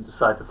just didn't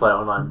decide to play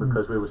online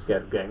because we were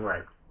scared of getting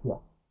raped.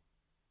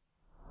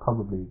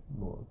 Probably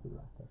more of the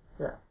latter.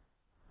 Yeah.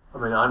 I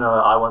mean, I know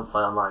I won't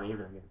play online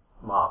even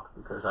against Mark,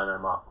 because I know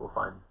Mark will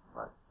find,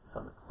 like,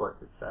 some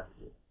exploitive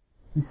strategy.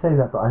 You say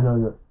that, but I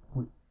know that...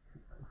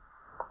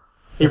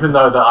 Even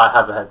though that I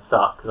have a head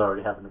start, because I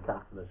already have an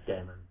account for this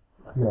game and,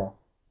 like, Yeah.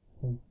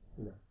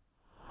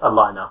 a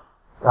lineup.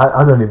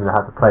 I don't even know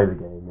how to play the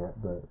game yet,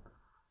 but...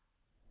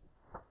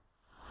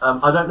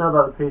 I don't know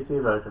about the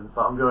PC version,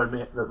 but I'm going to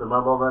admit that the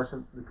mobile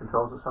version, the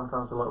controls are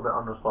sometimes a little bit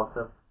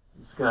unresponsive.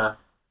 I'm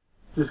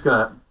just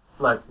gonna,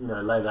 like,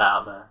 lay that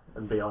out there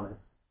and be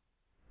honest.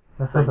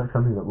 That sounds like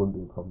something that wouldn't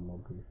be a problem on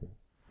PC.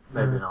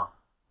 Maybe not.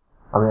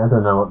 I mean, I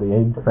don't know what the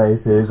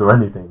interface is or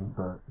anything,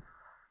 but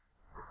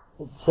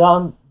It's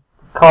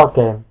card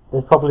game.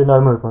 There's probably no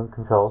movement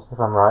controls, if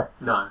I'm right.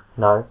 No.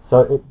 No.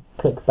 So it's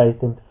click-based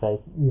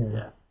interface.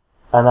 yeah.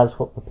 And that's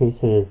what the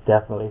PC is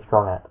definitely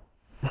strong at.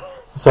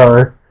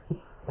 So, It's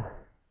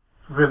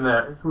within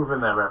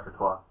their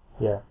repertoire.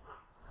 yeah.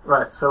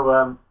 Right, so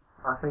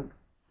I think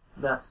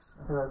that's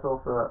all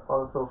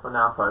for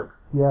now,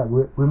 folks. Yeah,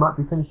 we might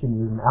be finishing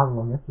with an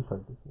hour-long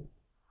episode this week.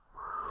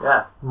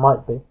 Yeah.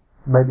 Might be.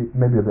 Maybe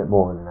a bit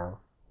more than an hour.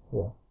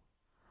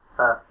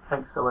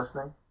 Thanks for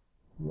listening.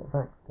 Yeah,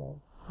 thanks, guys.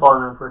 Follow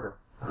me on Twitter.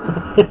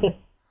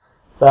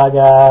 Bye,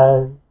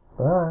 guys.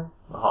 Bye.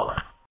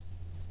 Holla.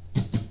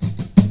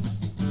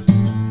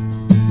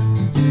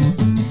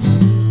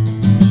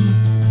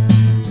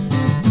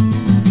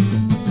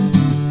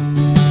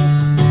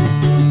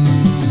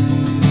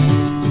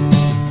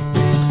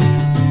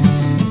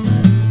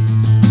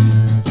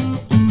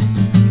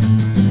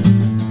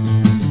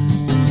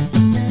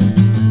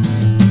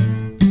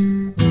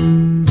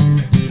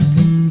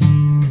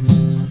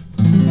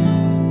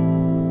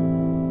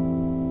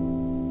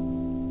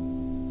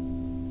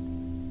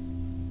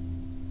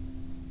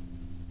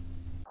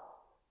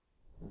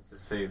 To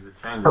see the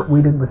changes. But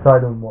we didn't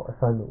decide on what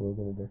assignment we were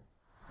going to do.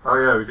 Oh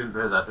yeah, we didn't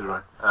do that, did we?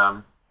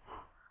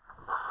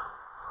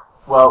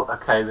 Well,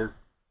 okay,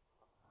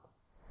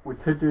 we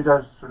could do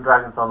Dungeons and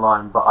Dragons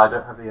online, but I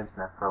don't have the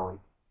internet for a week.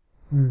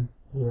 Hmm.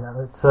 Yeah,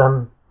 let's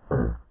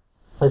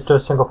do a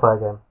single player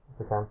game, if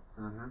we can.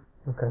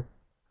 Mm-hmm. Okay.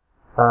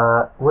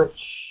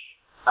 Which...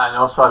 And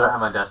also I don't have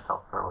my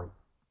desktop for a week.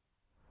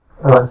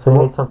 so you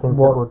need something that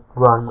would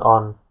run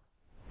on...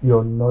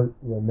 Your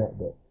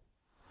netbook.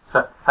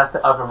 So it has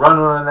to either run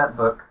on a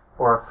netbook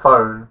or a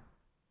phone,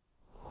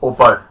 or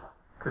both.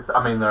 Because,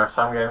 I mean, there are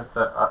some games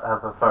that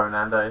have a phone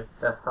and a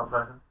desktop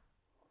version.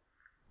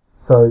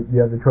 So you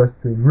have the choice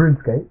between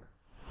RuneScape.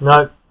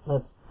 No,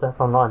 that's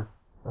online.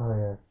 Oh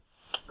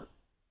yeah.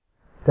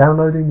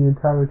 Downloading the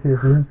entirety of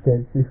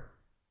RuneScape to...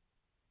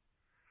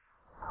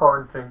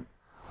 Torrenting.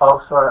 Oh,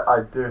 sorry,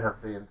 I do have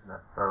the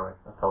internet for a week.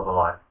 I told a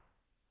lie.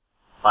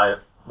 I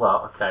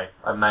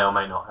may or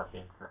may not have the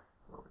internet.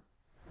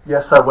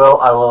 Yes, I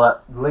will. I will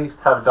at least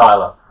have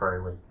dial-up for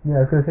a week. Yeah, I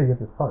was going to say you have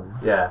the phone.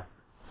 Yeah.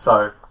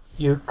 So,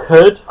 You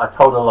could I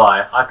told a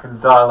lie. I can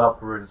dial up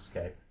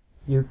RuneScape.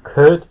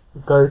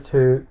 go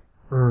to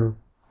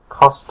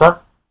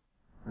Costa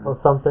or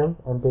something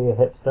and be a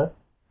hipster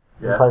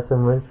and Yeah. play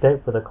some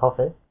RuneScape with a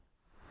coffee.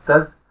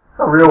 There's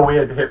a real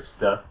weird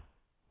hipster.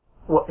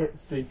 What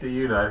hipster do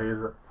you know?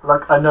 Who's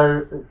like, I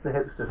know it's the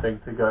hipster thing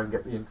to go and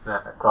get the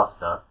internet at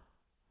Costa.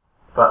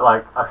 But,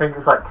 like, I think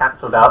it's, like,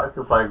 cancelled out if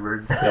you're playing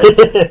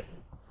RuneScape.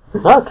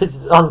 No, because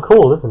it's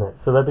uncool, isn't it?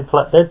 So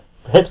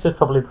hipsters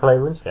probably play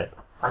RuneScape.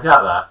 I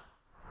doubt that.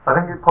 I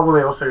think it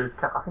probably also is,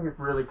 I think it's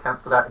really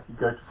cancelled out if you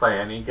go to play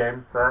any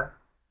games there.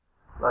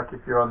 Like, if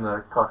you're on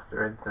the Costa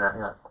internet,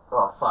 you're like,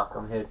 oh, fuck,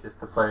 I'm here just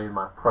to play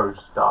my Pro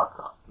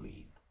StarCraft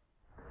League.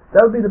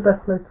 That would be the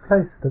best place to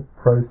play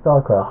Pro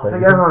StarCraft. I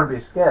think everyone would be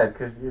scared,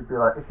 because you'd be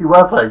like, if you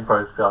were playing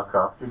Pro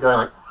StarCraft, you're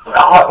going like,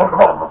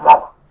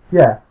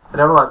 yeah. and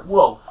everyone's like,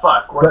 whoa,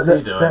 fuck, what's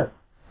he doing?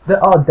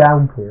 There are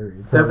down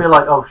periods. They'd be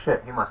like, oh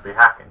shit, he must be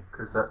hacking,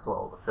 because that's what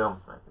all the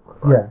films make it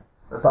look like. Yeah.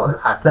 That's what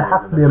hacking There is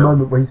has in to the be a film.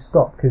 moment where you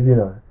stop because, you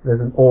know, there's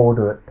an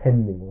order at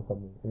pending or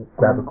something. You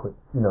grab a quick,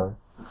 you know.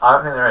 I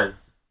don't think there is.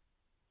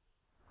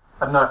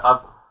 I don't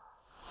know,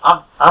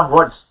 I've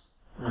watched,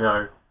 you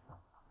know,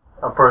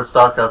 a Pro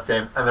StarCraft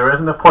game, and there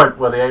isn't a point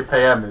where the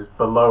APM is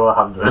below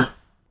 100.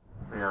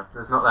 You know,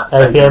 there's not that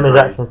saving APM is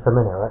grade. actions per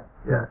minute, right?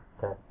 Yeah.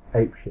 Okay.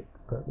 8 shits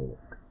per minute.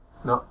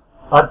 It's not.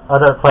 I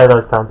don't play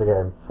those kinds of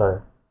games,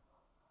 so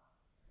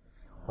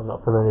I'm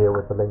not familiar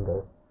with the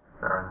lingo.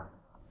 Fair enough.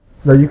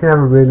 No, you can have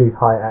a really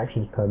high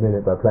actions per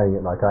minute by playing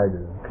it like I do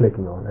and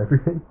clicking on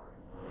everything.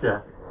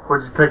 Yeah. Or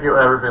just click it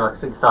on everything like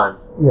 6 times.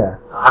 Yeah.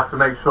 I have to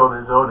make sure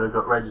this order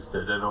got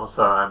registered, and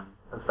also I'm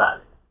as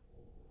bad.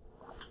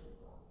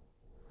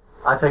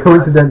 I take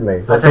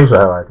Coincidentally, that's take- also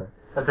how I play.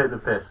 I take the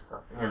piss.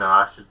 You know,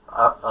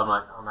 I'm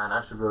like, oh man,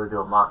 I should really do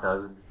what Mark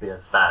does and just be a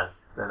spaz,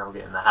 because then I'll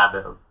get in the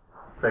habit of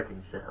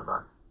clicking shit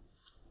about.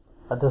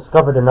 I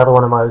discovered another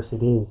one of my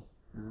OCDs,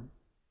 Mhm.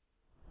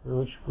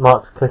 which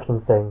Mark's clicking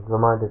thing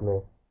reminded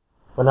me.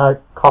 When I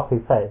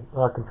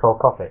control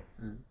copy,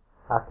 Mm.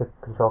 I have to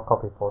control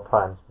copy 4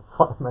 times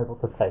before I'm able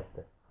to paste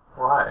it.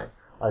 Why?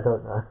 I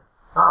don't know.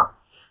 Ah,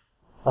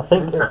 I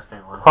think it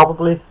interesting one.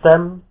 probably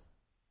stems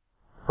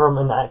from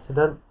an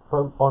accident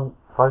on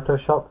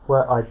Photoshop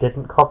where I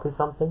didn't copy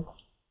something,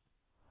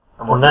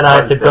 and then I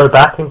had to go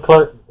back and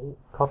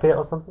copy it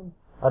or something.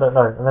 I don't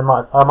know, and then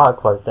I might have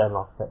closed it and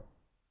lost it.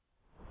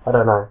 I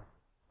don't know.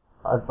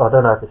 I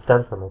don't know if it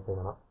stems from anything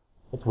or not.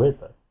 It's weird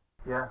though.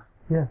 Yeah.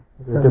 Yeah.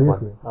 It's a good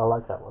one. I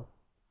like that one.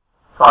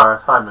 So our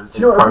assignment Do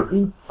you know what is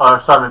would be our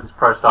assignment is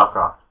Pro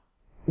StarCraft.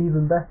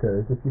 even better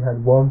is if you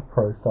had one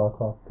Pro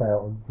StarCraft player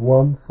on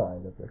one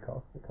side of the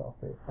Costa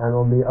Coffee, and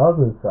on the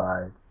other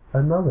side,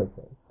 another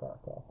Pro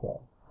StarCraft player.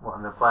 What,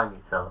 and they're playing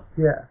each other.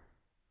 Yeah.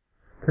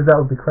 Because that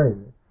would be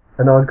crazy.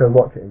 And I'd go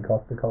watch it in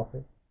Costa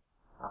Coffee.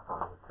 I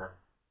thought it was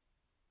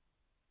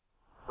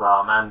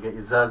oh man, get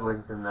your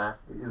Zerglings in there.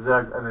 Get your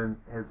and then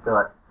he'd be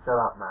like, shut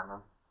up, man.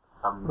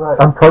 I'm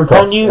I'm Protoss.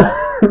 Can you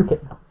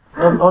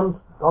on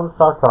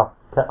StarCraft?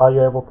 Are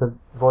you able to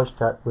voice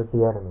chat with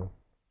the enemy?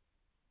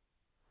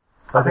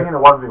 I think in a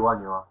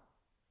 1v1 you are.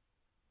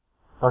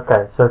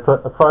 Okay, so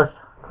put a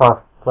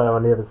StarCraft player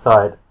on the other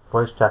side,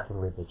 voice chatting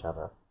with each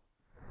other.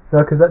 No,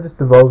 because that just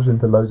devolves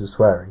into loads of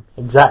swearing.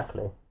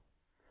 Exactly.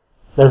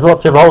 There's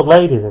lots of old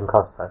ladies in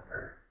Costa.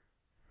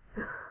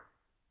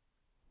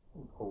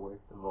 Always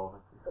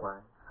evolving this way.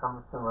 Some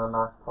of them are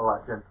nice,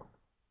 polite gentlemen.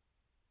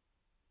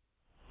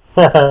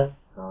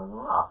 So,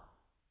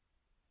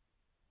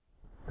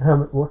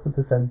 What's the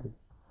percentage?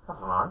 I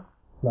don't know.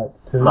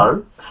 Like 2?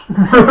 Low.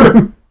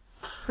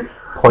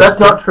 That's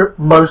not true.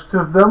 Most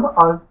of them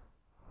are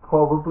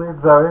probably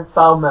very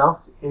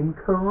foul-mouthed in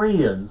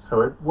Korean,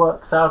 so it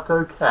works out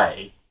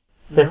okay.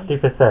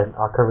 50%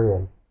 are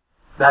Korean.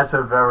 That's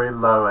a very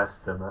low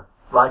estimate.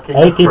 Like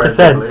 80%.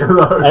 incredibly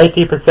low.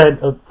 80%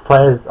 of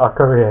players are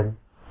Korean.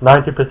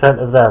 90%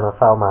 of them are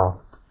foul-mouthed.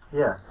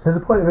 Yeah. There's a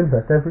point of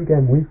interest. Every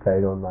game we've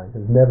played online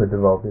has never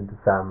devolved into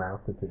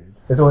foul-mouthed attitude.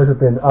 It's always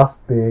been us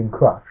being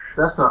crushed.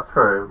 That's not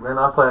true. When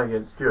I play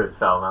against you, it's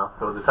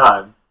foul-mouthed all the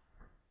time.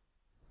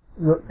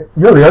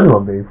 You're the only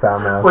one being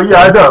foul-mouthed. Well,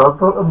 yeah, I know.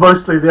 I'm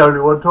mostly the only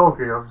one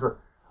talking. I'm just like,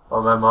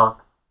 oh man, Mark,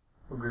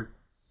 I'm gonna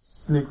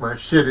sneak my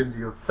shit into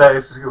your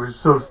face. It's gonna be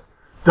so...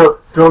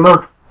 Don't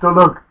look. I'm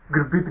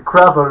gonna beat the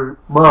crap out of you.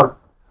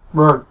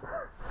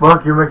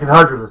 Mark, you're making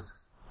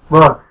hydralisks.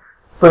 Mark.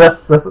 But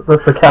that's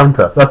the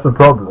counter. That's the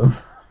problem.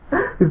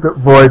 He's got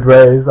Void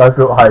Rays, I've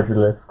got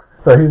Hydralisks,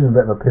 so he's in a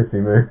bit of a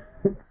pissy mood.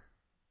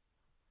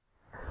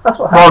 That's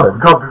what Mark, happened.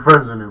 we can't be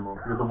friends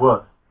anymore. You're the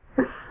worst.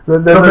 Then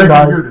Stop there's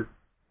making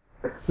units.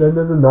 Then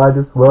there's a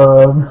Nidus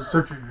Worm. You're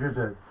such a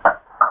shithead.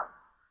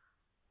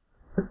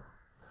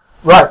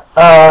 Right,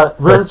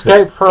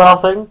 RuneScape for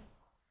our thing?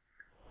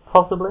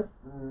 Possibly?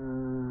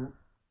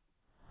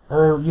 I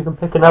mean, you can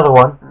pick another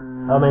one.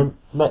 I mean,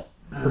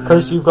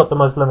 because you've got the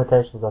most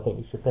limitations, I think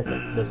you should pick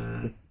it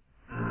this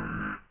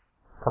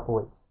couple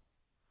weeks.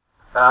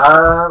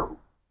 I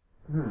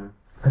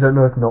don't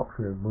know if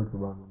Notrium would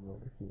run on your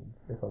machines,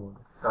 if I'm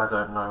honest. I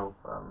don't know.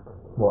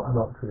 What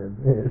Notrium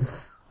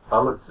is. I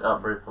looked it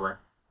up briefly,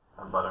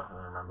 but I don't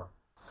really remember.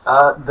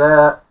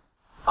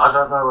 I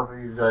don't know whether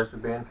you guys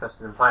would be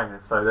interested in playing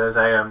this. So there's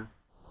a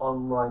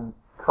online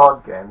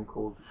card game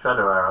called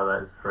Shadow Arrow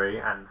that is free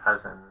and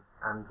has an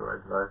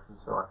Android version,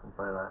 so I can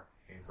play that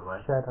easily.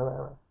 Shadow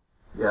Arrow.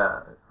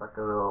 Yeah, it's like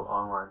a little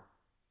online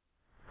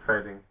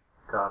trading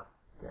card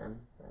game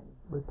thing.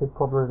 We could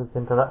probably look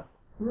into that.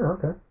 Yeah,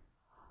 okay.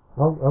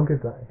 I'll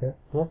give that a hit.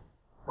 Yeah.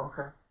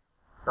 Okay.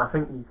 I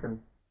think you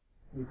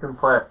can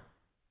play it,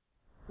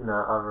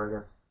 either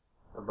against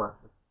a bunch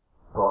of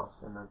bots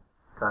in a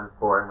kind of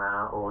boring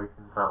manner, or you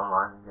can play it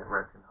online and get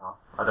wrecked in half.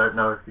 I don't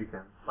know if you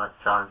can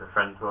challenge a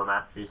friend to a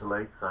match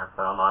easily, because I don't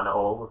play online at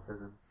all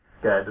because I'm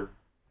scared of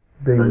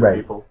Being those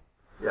raped. people.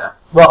 Yeah.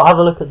 Well, have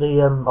a look at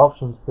the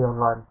options for the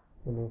online.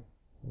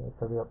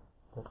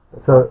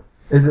 So,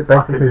 is it I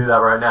basically... could do that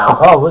right now.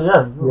 Oh, well,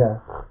 yeah. Yeah.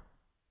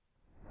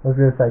 I was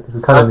going to say, because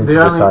we kind of need to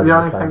decide... The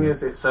only thing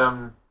is, it's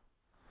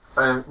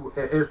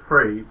it is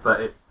free,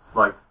 but it's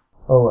like...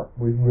 Oh, what,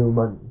 with real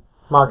money?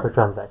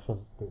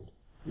 Microtransactions, dude.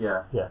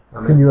 Yeah. Yeah. I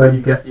mean, Can you but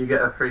only you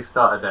get a free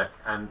starter deck,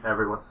 and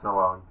every once in a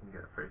while you can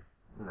get a free,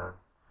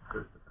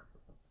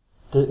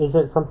 booster. Is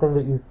it something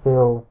that you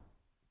feel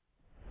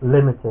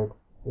limited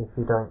if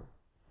you don't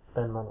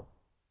spend money?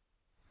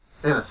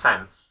 In a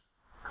sense,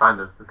 kind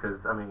of,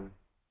 because, I mean,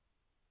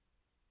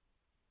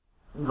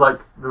 the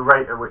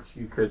rate at which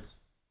you could...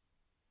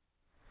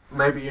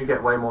 Maybe you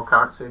get way more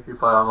currency if you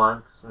play online,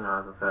 because,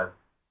 as I said...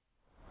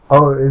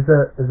 Oh, is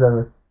there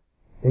an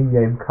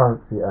in-game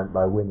currency earned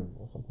by winning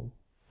or something?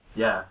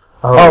 Yeah.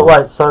 Oh,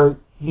 right, so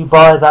you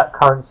buy that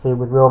currency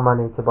with real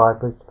money to buy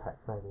booster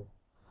packs, maybe?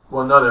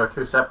 Well, no, there are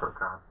two separate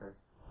currencies.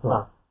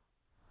 Oh.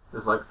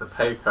 There's, the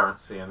pay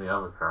currency and the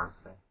other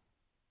currency.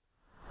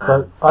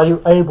 So, are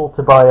you able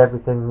to buy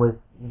everything with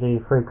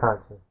the free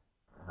currency?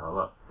 Oh,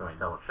 look, let me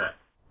double check.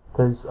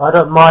 Because I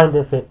don't mind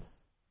if it's...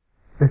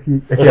 If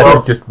you Well,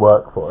 have to just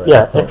work for it.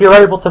 Yeah, it's not- if you're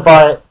able to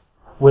buy it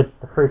with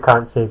the free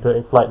currency, but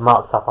it's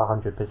marked up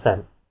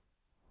 100%.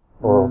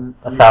 Or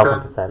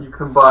 1,000%. You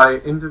can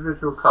buy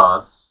individual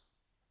cards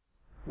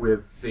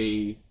with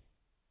the...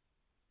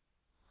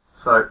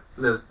 So,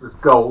 there's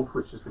gold,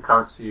 which is the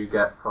currency you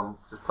get from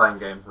just playing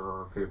games with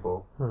other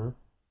people. Mhm.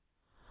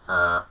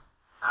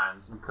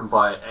 And you can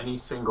buy any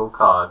single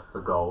card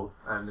for gold,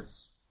 and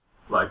it's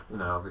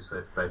obviously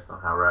it's based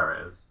on how rare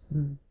it is.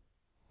 Mm.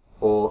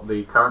 Or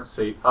the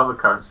other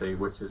currency,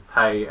 which is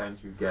pay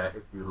and you get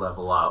if you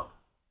level up,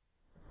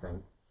 I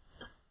think.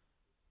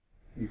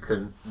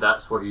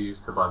 That's what you use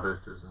to buy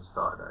boosters and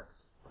starter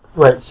decks.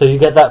 Right, so you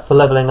get that for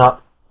leveling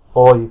up,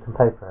 or you can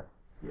pay for it.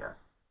 Yeah.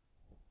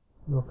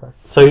 Okay.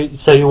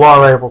 So you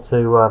are able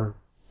to,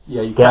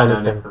 Yeah, you get can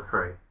earn anything. it for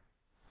free.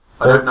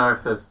 I don't know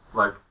if there's,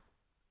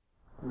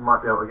 you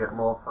might be able to get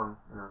more from,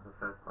 the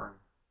first time.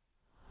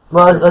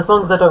 well, as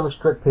long as they don't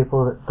restrict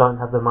people that don't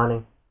have the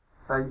money.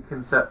 You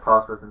can set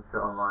passwords and shit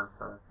online,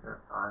 so yeah,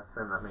 I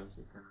assume that means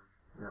you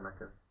can make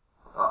a.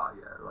 Oh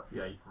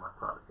yeah, you can make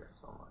private games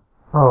online.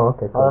 Oh,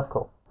 okay, Oh, cool. that's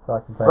cool. So I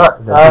can play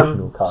Right, the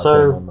additional card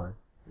so- game online.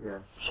 Yeah.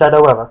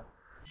 Shadow Weather.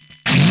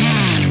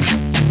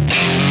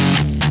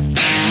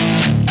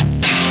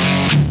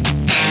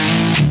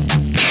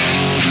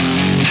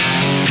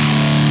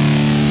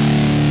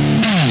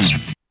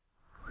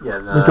 Yeah.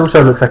 No, Which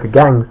also looks like a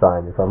gang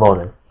sign, if I'm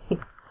honest.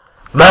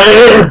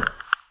 Man!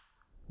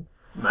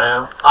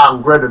 man,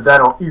 I'm greater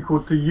than or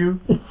equal to you.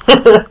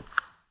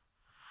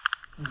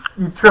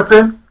 You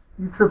tripping?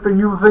 You tripping?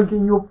 You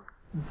thinking you're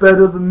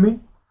better than me?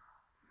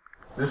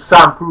 This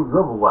sign proves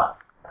otherwise.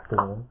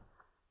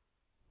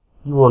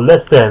 You are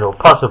less than or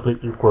possibly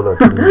equal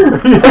to me.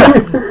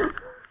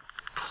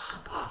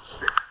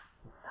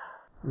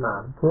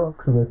 Man.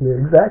 Approximately,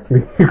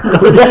 exactly.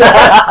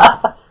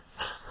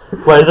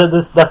 Wait, is it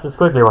this? That's the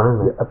squiggly one,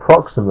 isn't it? Yeah,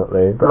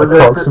 approximately, but Well,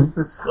 there's approximately.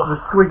 the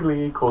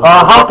squiggly equals.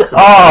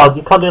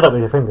 You can't do that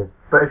with your fingers.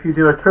 But if you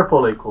do a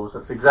triple equals,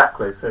 that's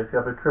exactly. So if you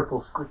have a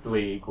triple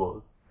squiggly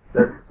equals,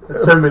 that's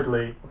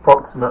assumedly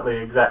approximately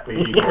exactly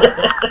equal.